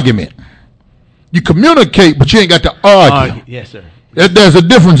no argument. You communicate, but you ain't got to argue. Yes, sir. There's a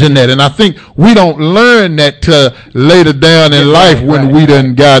difference in that, and I think we don't learn that till later down in life when we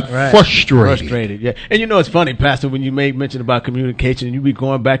done got frustrated. Yeah. And you know, it's funny, Pastor, when you made mention about communication, and you be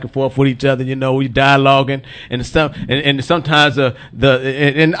going back and forth with each other, you know, we dialoguing and stuff, and sometimes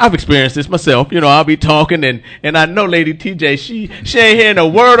and I've experienced this myself, you know, I'll be talking, and I know Lady TJ, she ain't hearing a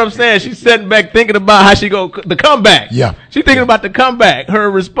word I'm saying. She's sitting back thinking about how she the comeback. Yeah. She's thinking about the comeback,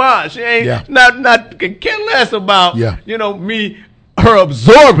 her response. She ain't not can care less about, you know, her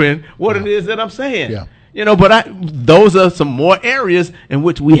absorbing what it is that I'm saying. Yeah. You know, but those are some more areas in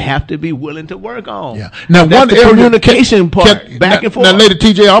which we have to be willing to work on. Yeah. Now, that's one the communication part, back and forth. Now, Lady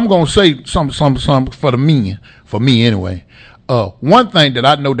TJ, I'm going to say some for the men, for me anyway. One thing that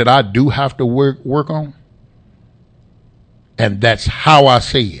I know that I do have to work on, and that's how I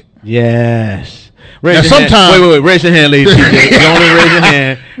say it. Yes. Now, sometimes, wait, raise your hand, Lady TJ. You only raise your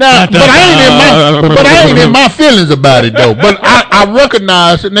hand. Now, but I ain't in my feelings about it though. But I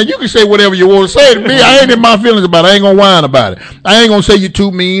recognize it. Now you can say whatever you want to say to me. I ain't in my feelings about it. I ain't gonna whine about it. I ain't gonna say you're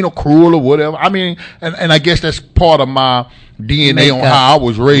too mean or cruel or whatever. I mean, and I guess that's part of my DNA on how I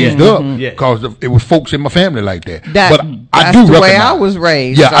was raised up, because it was folks in my family like that. But I do that's the recognize way I was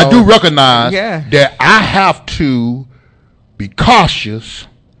raised. Yeah, so, I do recognize that I have to be cautious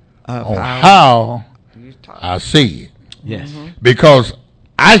on how I say it. Yes. Because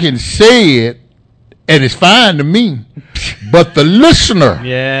I can say it and it's fine to me, but the listener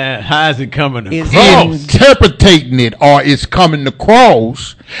how is it coming across? Is interpreting it, or it's coming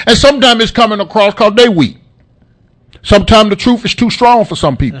across, and sometimes it's coming across because they weak. Sometimes the truth is too strong for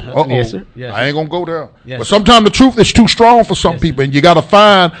some people. Yes, sir. Yes, I ain't gonna go there. Yes, but sometimes the truth is too strong for some people, and you got to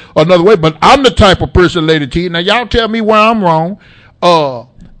find another way. But I'm the type of person, Lady T. Now y'all tell me where I'm wrong. I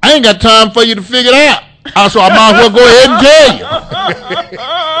ain't got time for you to figure it out. So I might as well go ahead and tell you.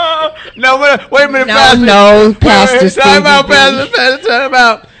 No, wait a minute, Pastor. No, Pastor. Time out, Pastor. Time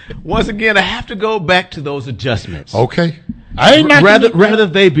out. Once again, I have to go back to those adjustments. Okay. I ain't rather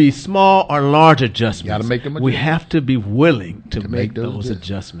they be small or large adjustments. Gotta make them we have to be willing to make those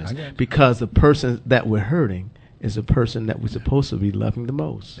adjustments, because the person that we're hurting is the person that we're supposed to be loving the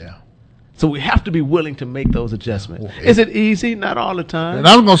most. Yeah. So we have to be willing to make those adjustments. Is it easy? Not all the time. And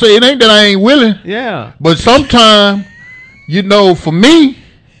I was gonna say, it ain't that I ain't willing. Yeah. But sometimes, you know, for me,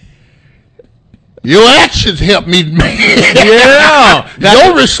 your actions help me. Your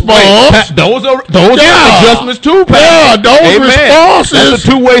response. Those are adjustments too, Pat. Yeah, those responses. That's a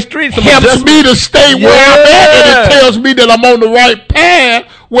two-way street. Helps me to stay where I'm at, and it tells me that I'm on the right path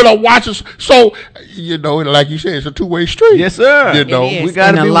when I watch it. So, you know, like you said, it's a two-way street. Yes, sir. You know, we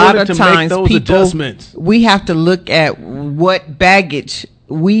got to be willing to make those adjustments. We have to look at what baggage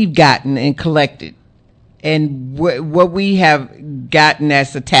we've gotten and collected, and what we have gotten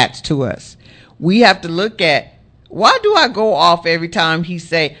that's attached to us. We have to look at, why do I go off every time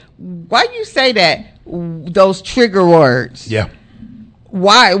why you say that, those trigger words? Yeah.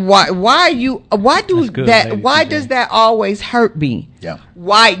 Why does that always hurt me? Yeah.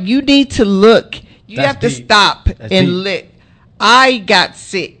 Why? You need to look. You have to stop and look. I got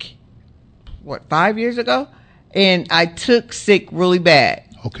sick, 5 years ago? And I took sick really bad.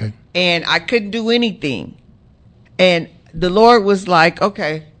 Okay. And I couldn't do anything. And the Lord was like,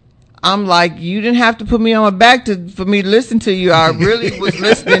 okay. I'm like, you didn't have to put me on my back for me to listen to you. I really was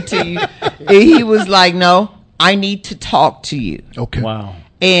listening to you. And he was like, no, I need to talk to you. Okay. Wow.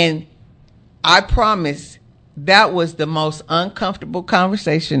 And I promise that was the most uncomfortable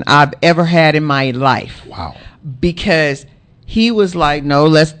conversation I've ever had in my life. Wow. Because he was like, no,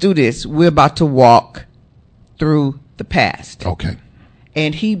 let's do this. We're about to walk through the past. Okay.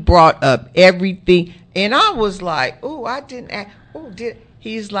 And he brought up everything. And I was like, oh, I didn't act.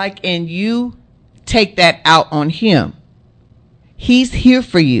 He's like, and you take that out on him. He's here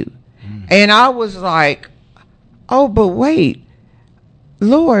for you. And I was like, oh, but wait,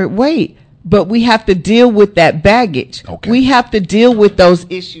 Lord, wait. But we have to deal with that baggage. Okay. We have to deal with those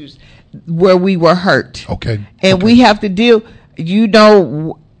issues where we were hurt. Okay. And we have to deal,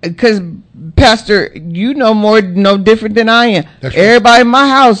 because Pastor, no different than I am. That's right. Everybody in my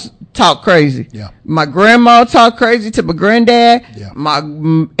house talk crazy. Yeah. My grandma talk crazy to my granddad. Yeah. My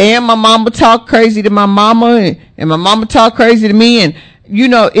mama talk crazy to my mama, and my mama talk crazy to me, and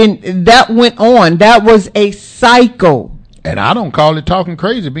and that went on. That was a cycle. And I don't call it talking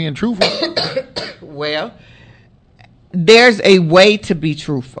crazy, being truthful. Well, there's a way to be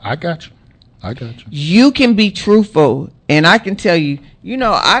truthful. I got you. You can be truthful, and I can tell you,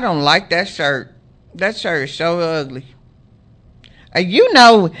 I don't like that shirt. That shirt is so ugly.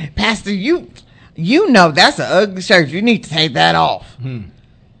 Pastor, that's an ugly shirt. You need to take that off.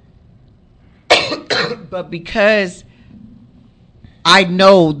 But because I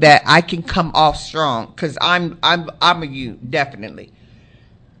know that I can come off strong because I'm a you, definitely.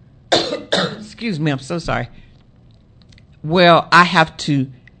 Excuse me, I'm so sorry. Well, I have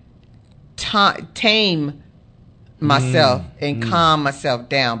to tame myself and calm myself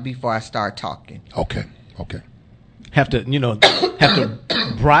down before I start talking. Okay. Have to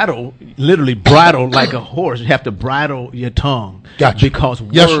bridle, literally bridle like a horse. You have to bridle your tongue. Gotcha. Because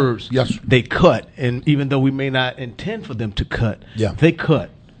words, they cut. And even though we may not intend for them to cut, they cut.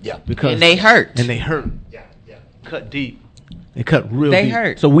 Yeah. Because and they hurt. Yeah. Cut deep. They cut real They deep.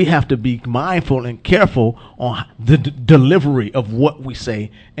 hurt. So we have to be mindful and careful on the delivery of what we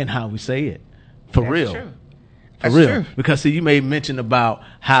say and how we say it. For real. True. For That's real. true. Because see, you may mention about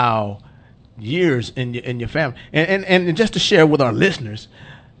how years in your family, and just to share with our listeners,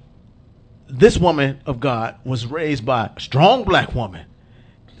 this woman of God was raised by a strong black woman,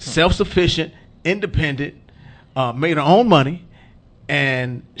 self-sufficient, independent, made her own money,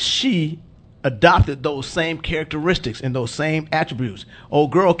 and she adopted those same characteristics and those same attributes.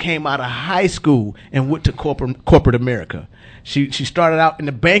 Old girl came out of high school and went to corporate America. She started out in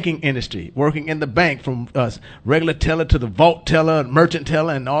the banking industry, working in the bank from regular teller to the vault teller, merchant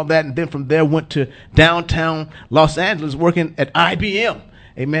teller, and all that. And then from there went to downtown Los Angeles, working at IBM.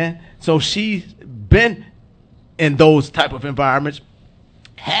 Amen. So she's been in those type of environments,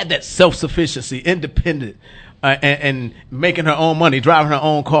 had that self-sufficiency, independent, and making her own money, driving her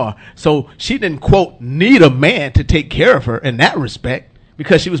own car. So she didn't, quote, need a man to take care of her in that respect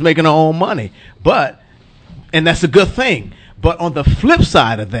because she was making her own money. And that's a good thing. But on the flip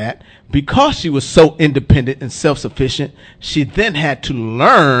side of that, because she was so independent and self-sufficient, she then had to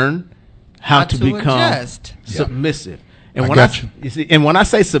learn how to become adjust. submissive. I And got you. see, and when I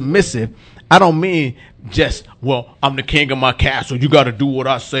say submissive, I don't mean just, well, I'm the king of my castle. You got to do what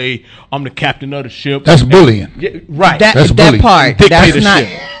I say. I'm the captain of the ship. That's bullying. Yeah, right. That's That bullying. part.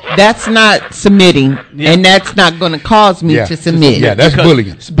 That's not submitting, and that's not going to cause me to submit. Yeah, that's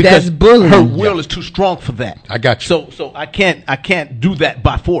bullying. Because That's bullying. her will is too strong for that. I got you. So I can't do that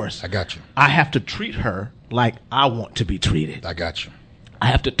by force. I got you. I have to treat her like I want to be treated. I got you. I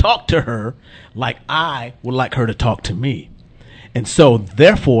have to talk to her like I would like her to talk to me. And so,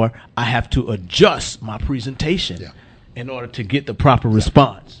 therefore, I have to adjust my presentation in order to get the proper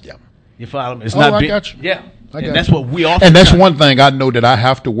response. Yeah. You follow me? It's I got you. Yeah. I And got that's you. what we often And that's one thing I know that I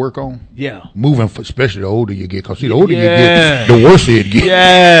have to work on. Yeah. Moving, especially the older you get, because the older Yeah. you get, the worse it gets.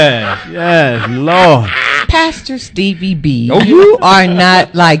 Yes, Lord. Pastor Stevie B, Oh, you are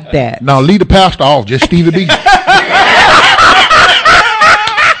not like that. Now leave the pastor off, just Stevie B.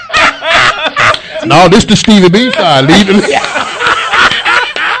 No, this the Stevie B side. Leave it.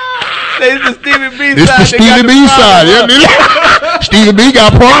 This is the Stevie B This side. the Stevie B side. Yeah, Stevie B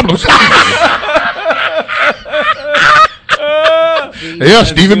got problems. Yeah,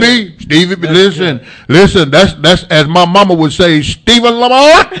 Stevie B. Stevie B. Listen. That's as my mama would say, Stephen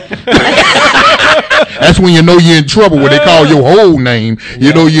Lamar. That's when you know you're in trouble. When they call your whole name,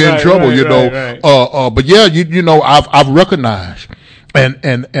 you know you're in trouble. Right. But yeah, you know, I've recognized,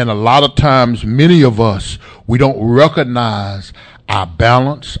 and a lot of times, many of us, we don't recognize our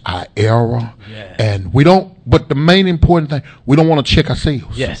balance, our error, and we don't. But the main important thing, we don't want to check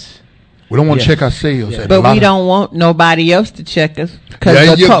ourselves. Yes. We don't want to check ourselves. And But we don't want nobody else to check us There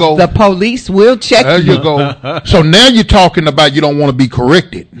because you go. the police will check There you go. So now you're talking about you don't want to be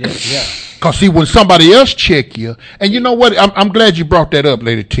corrected. Yeah. Because see, when somebody else check you, and you know what? I'm glad you brought that up,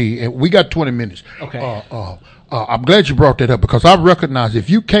 Lady T. And we got 20 minutes. Okay. I'm glad you brought that up because I recognize if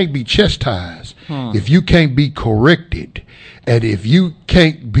you can't be chastised, if you can't be corrected, and if you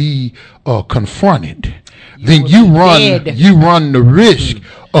can't be confronted, then you run the risk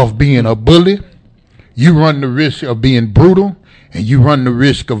of being a bully, you run the risk of being brutal, and you run the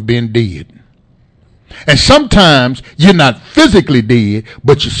risk of being dead. And sometimes you're not physically dead,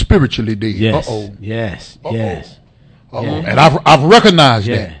 but you're spiritually dead. Yes. Uh-oh. Yes. Uh-oh. Yes. Uh-oh. Yes. And I've recognized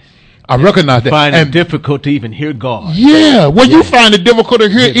that. I recognize that. Find And it difficult to even hear God. yeah, well, you find it difficult to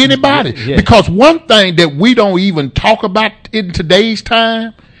hear anybody Yeah. because one thing that we don't even talk about in today's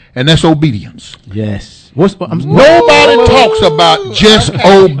time, and that's obedience. Yes. Nobody talks about just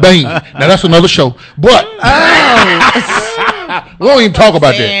obeying. Now that's another show, but we don't even talk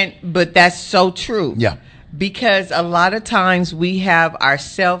about that. But that's so true. Yeah. Because a lot of times we have our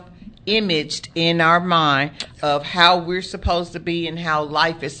self-imaged in our mind of how we're supposed to be and how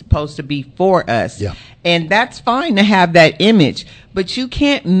life is supposed to be for us. Yeah. And that's fine to have that image, but you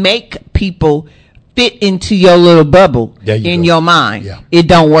can't make people fit into your little bubble in your mind. Yeah. It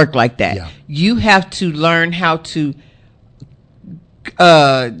don't work like that. Yeah. You have to learn how to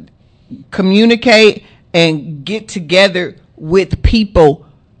communicate and get together with people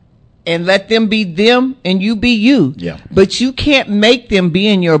and let them be them and you be you. Yeah. But you can't make them be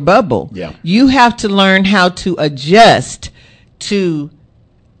in your bubble. Yeah. You have to learn how to adjust to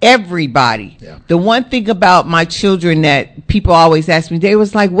everybody. Yeah. The one thing about my children that people always ask me, they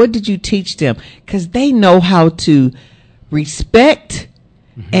was like, what did you teach them? Because they know how to respect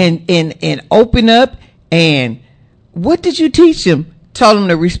and open up. And what did you teach them? Told them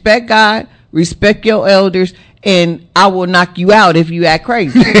to respect God, respect your elders, and I will knock you out if you act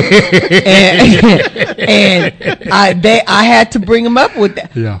crazy. and I had to bring them up with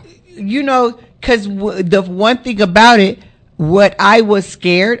that. Yeah. You know, because the one thing about it, what I was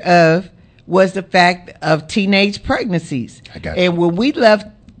scared of was the fact of teenage pregnancies. I got you. And when we left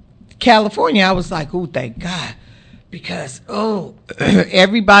California, I was like, oh, thank God. Because,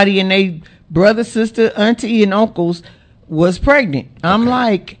 everybody and they brother, sister, auntie, and uncles was pregnant. I'm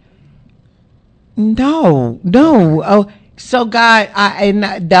like, no. Oh, so God,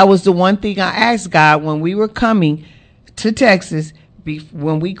 that was the one thing I asked God when we were coming to Texas.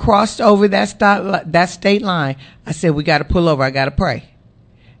 When we crossed over that state line, I said, we got to pull over. I got to pray.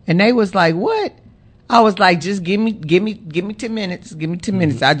 And they was like, what? I was like, just give me 10 minutes. Give me 10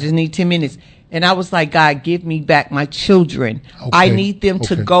 minutes. I just need 10 minutes. And I was like, God, give me back my children. Okay. I need them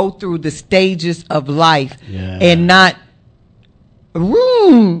to go through the stages of life and not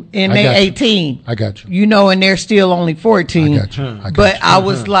and they 18. I got you. You know, and they're still only 14. I got you. But I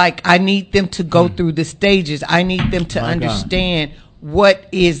was like, I need them to go through the stages. I need them to understand what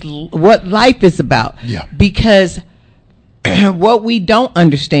life is about. Yeah. Because what we don't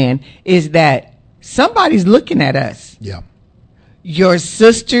understand is that somebody's looking at us. Yeah. Your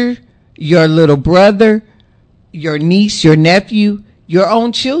sister, your little brother, your niece, your nephew, your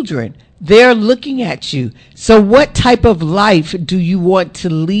own children. They're looking at you. So what type of life do you want to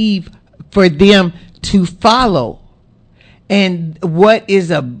leave for them to follow? And what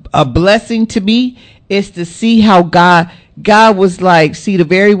is a blessing to me is to see how God was like, see, the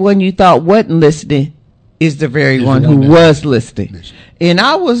very one you thought wasn't listening is the very one who was listening. And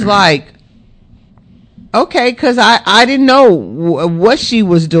I was like, okay, because I didn't know what she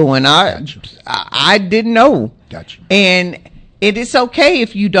was doing. I didn't know. Gotcha. And it is okay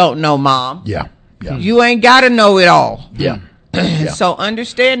if you don't know, Mom. Yeah. You ain't got to know it all. Yeah. So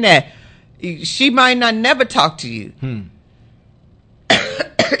understand that she might not never talk to you.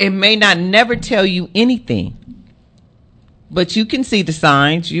 It may not never tell you anything. But you can see the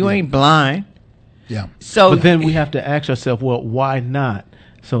signs. You ain't blind. Yeah. So, but then we have to ask ourselves, well, why not?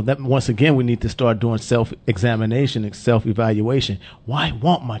 So that once again, we need to start doing self-examination and self-evaluation. Why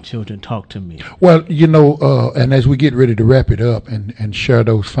won't my children talk to me? Well, you know, and as we get ready to wrap it up and share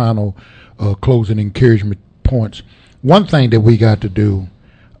those final closing encouragement points, one thing that we got to do,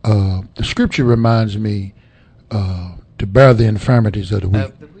 the scripture reminds me to bear the infirmities of the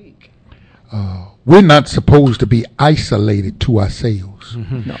weak. We're not supposed to be isolated to ourselves.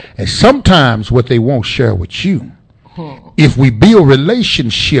 No. And sometimes what they won't share with you, if we build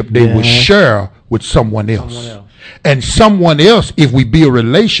relationship, they will share with someone else. And someone else, if we build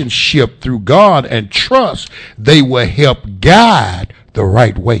relationship through God and trust, they will help guide the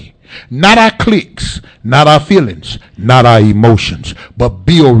right way. Not our cliques, not our feelings, not our emotions, but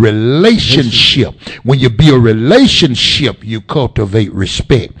build relationship. When you build relationship, you cultivate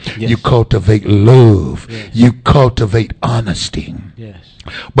respect. Yes. You cultivate love. Yes. You cultivate honesty. Yes.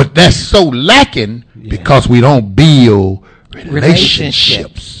 But that's so lacking because we don't build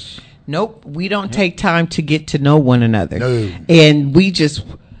relationships. Nope. We don't take time to get to know one another. No. And we just,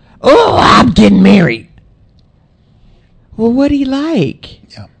 I'm getting married. Well, what do you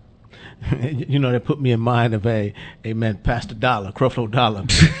like? Yeah. You know, that put me in mind of Pastor Dollar, Creflo Dollar.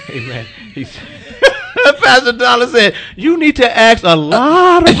 Amen. Pastor Dollar said, you need to ask a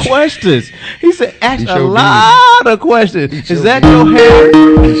lot of questions. He said, ask a lot of questions. Is that your hair?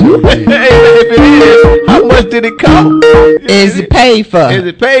 If it is, how much did it cost? Is it paid for? Is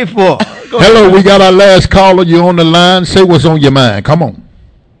it paid for? Hello, we got our last caller. You on the line. Say what's on your mind. Come on.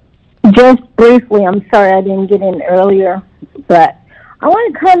 Just briefly, I'm sorry I didn't get in earlier, but I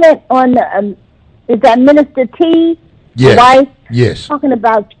want to comment on, is that Minister T, Yes. wife, Yes. talking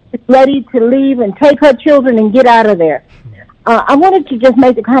about she's ready to leave and take her children and get out of there. I wanted to just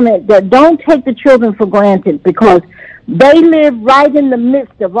make the comment that don't take the children for granted because they live right in the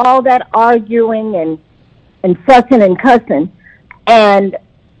midst of all that arguing and fussing and cussing. And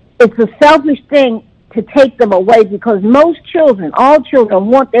it's a selfish thing to take them away because most children, all children,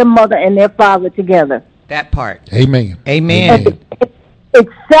 want their mother and their father together. That part. Amen. Amen. It's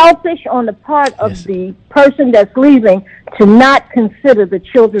selfish on the part of the person that's leaving to not consider the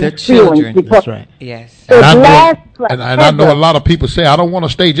children's feelings. Because That's right. Yes. it lasts And I know a lot of people say, I don't want to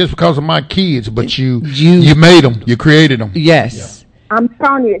stay just because of my kids, but you made them, you created them. Yes. I'm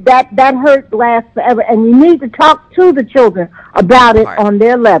telling you, that hurt lasts forever, and you need to talk to the children about it on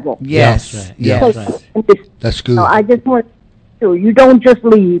their level. Yes. Right. Yes. Right. That's good. So I just want to, you don't just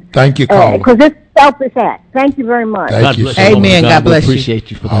leave. Thank you, Carla. Because it's a selfish act. Thank you very much. Thank you. Amen. God bless you. Appreciate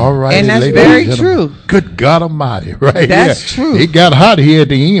you for that. All right. And that's very true. Good God Almighty, right? That's true. It got hot here at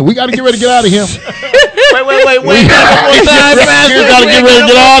the end. We got to get ready to get out of here. Wait. We got to get ready to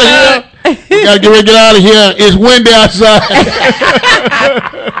get out of here. We got to get ready to get out of here. It's windy outside.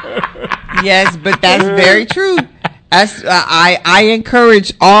 Yes, but that's very true. I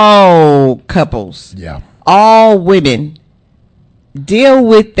encourage all couples, all women, deal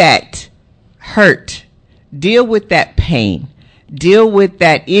with that hurt, deal with that pain, deal with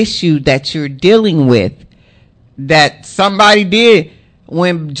that issue that you're dealing with, that somebody did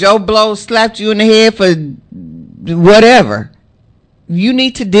when Joe Blow slapped you in the head for whatever. You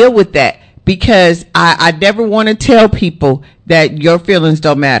need to deal with that, because I never want to tell people that your feelings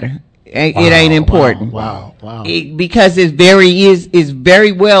don't matter. It ain't important. Wow. Because it is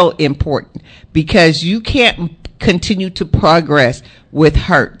very well important, because you can't continue to progress with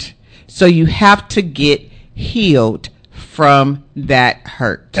hurt. So you have to get healed from that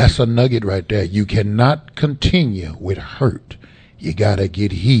hurt. That's a nugget right there. You cannot continue with hurt. You got to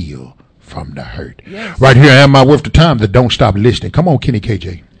get healed from the hurt. Yes. Right here, am I worth the time that don't stop listening? Come on, Kenny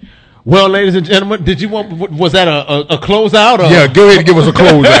KJ. Well, ladies and gentlemen, was that a closeout? Or? Yeah, go ahead and give us a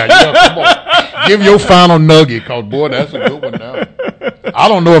closeout. Yeah, come on. Give your final nugget, because, boy, that's a good one now. I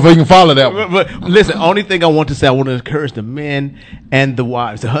don't know if we can follow that one. But listen, only thing I want to say, I want to encourage the men and the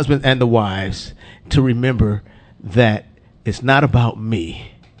wives, the husbands and the wives, to remember that it's not about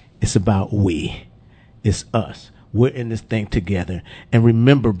me. It's about we. It's us. We're in this thing together. And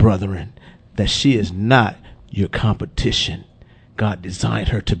remember, brethren, that she is not your competition. God designed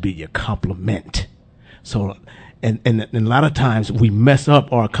her to be your complement. So, and a lot of times we mess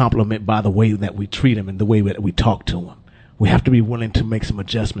up our compliment by the way that we treat him and the way that we talk to him. We have to be willing to make some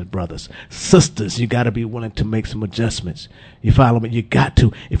adjustments, brothers. Sisters, you got to be willing to make some adjustments. You follow me? You got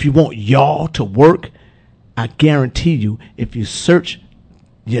to. If you want y'all to work, I guarantee you, if you search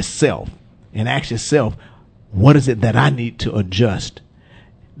yourself and ask yourself, what is it that I need to adjust?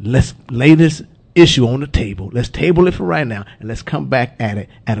 Let's lay this issue on the table. Let's table it for right now, and let's come back at it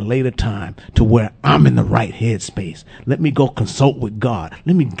at a later time to where I'm in the right headspace. Let me go consult with God.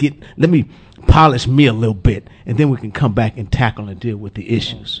 Let me polish me a little bit, and then we can come back and tackle and deal with the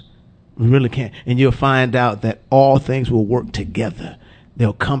issues. We really can. And you'll find out that all things will work together.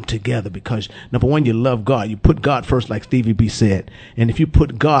 They'll come together because, number one, you love God. You put God first, like Stevie B said. And if you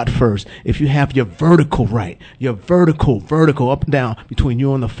put God first, if you have your vertical right, your vertical up and down between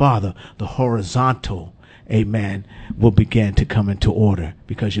you and the Father, the horizontal, amen, will begin to come into order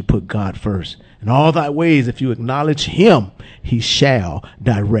because you put God first. In all thy ways, if you acknowledge him, he shall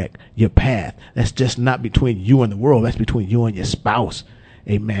direct your path. That's just not between you and the world. That's between you and your spouse,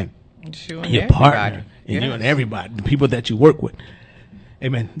 amen, your partner, and you and everybody, the people that you work with.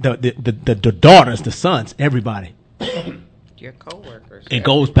 Amen. The daughters, the sons, everybody. Your coworkers. It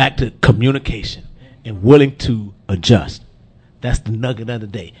goes back to communication and willing to adjust. That's the nugget of the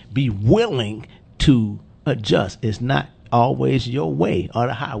day. Be willing to adjust. It's not always your way or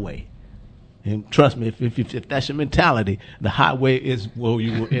the highway. And trust me, if that's your mentality, the highway is where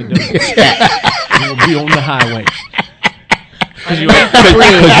you will end up. You will be on the highway. Because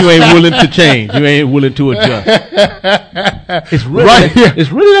you ain't willing to change. You ain't willing to adjust. It's really right here.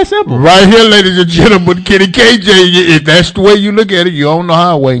 It's really that simple. Right here, ladies and gentlemen, Kenny KJ, if that's the way you look at it, you're on the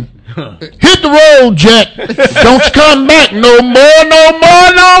highway. Hit the road, Jack. Don't you come back no more.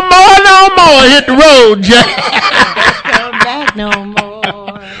 Hit the road, Jack. Don't come back no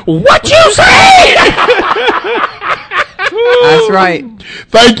more. What you say? That's right.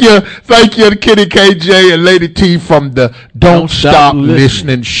 Thank you, Kenny KJ and Lady T from the Don't Stop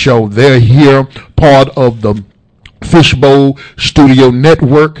Listening show. They're here, part of the Fishbowl Studio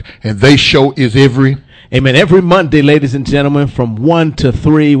Network, and their show is every Monday, ladies and gentlemen, from 1 to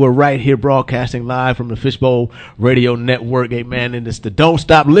 3. We're right here broadcasting live from the Fishbowl Radio Network. Amen. And it's the Don't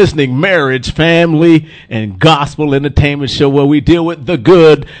Stop Listening Marriage, Family, and Gospel Entertainment show where we deal with the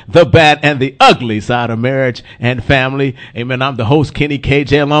good, the bad, and the ugly side of marriage and family. Amen. I'm the host, Kenny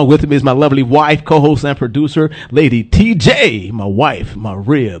KJ. Along with me is my lovely wife, co-host, and producer, Lady TJ, my wife, my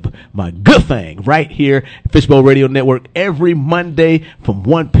rib, my good thing, right here, Fishbowl Radio Network, every Monday from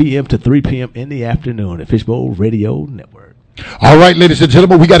 1 p.m. to 3 p.m. in the afternoon. Fishbowl Radio Network. All right, ladies and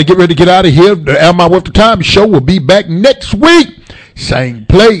gentlemen, we got to get ready to get out of here. The Am I Worth the Time show will be back next week. Same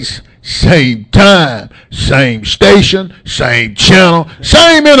place, same time, same station, same channel,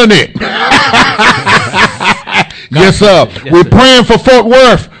 same internet. Yes, sir. We're praying for Fort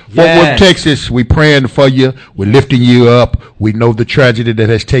Worth. Fort Worth, Texas, we praying for you. We're lifting you up. We know the tragedy that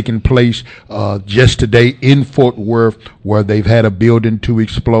has taken place just today in Fort Worth, where they've had a building to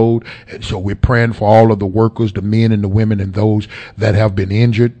explode. And so we're praying for all of the workers, the men and the women, and those that have been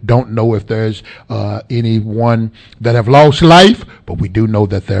injured. Don't know if there's anyone that have lost life, but we do know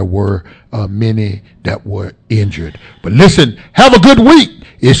that there were many that were injured. But listen, have a good week.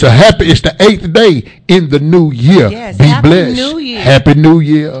 It's the 8th day in the new year. Yes, be Happy blessed. New Year. Happy New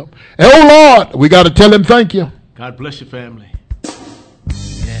Year. Oh Lord, we got to tell him thank you. God bless your family.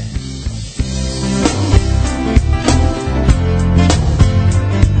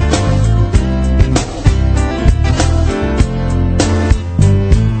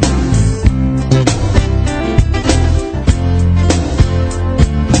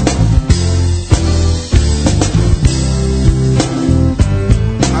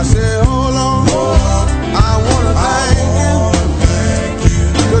 I said, hold on, I wanna thank you,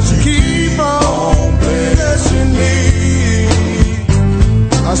 'cause you keep on blessing me.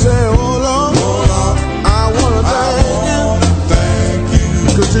 I said, hold on, I wanna thank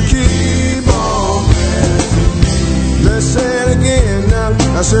you, 'cause you keep on blessing me. Let's say it again now.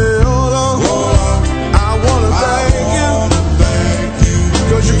 I said, hold on, I wanna thank you,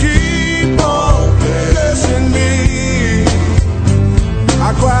 'cause you keep on blessing me.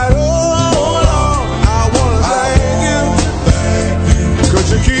 I cried, oh Lord, I wanna thank you, 'cause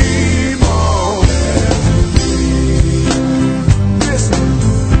you keep on. Listen,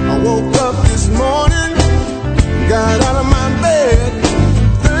 I woke up this morning, got out of my bed,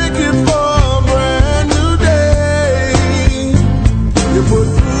 thank you for a brand new day. You put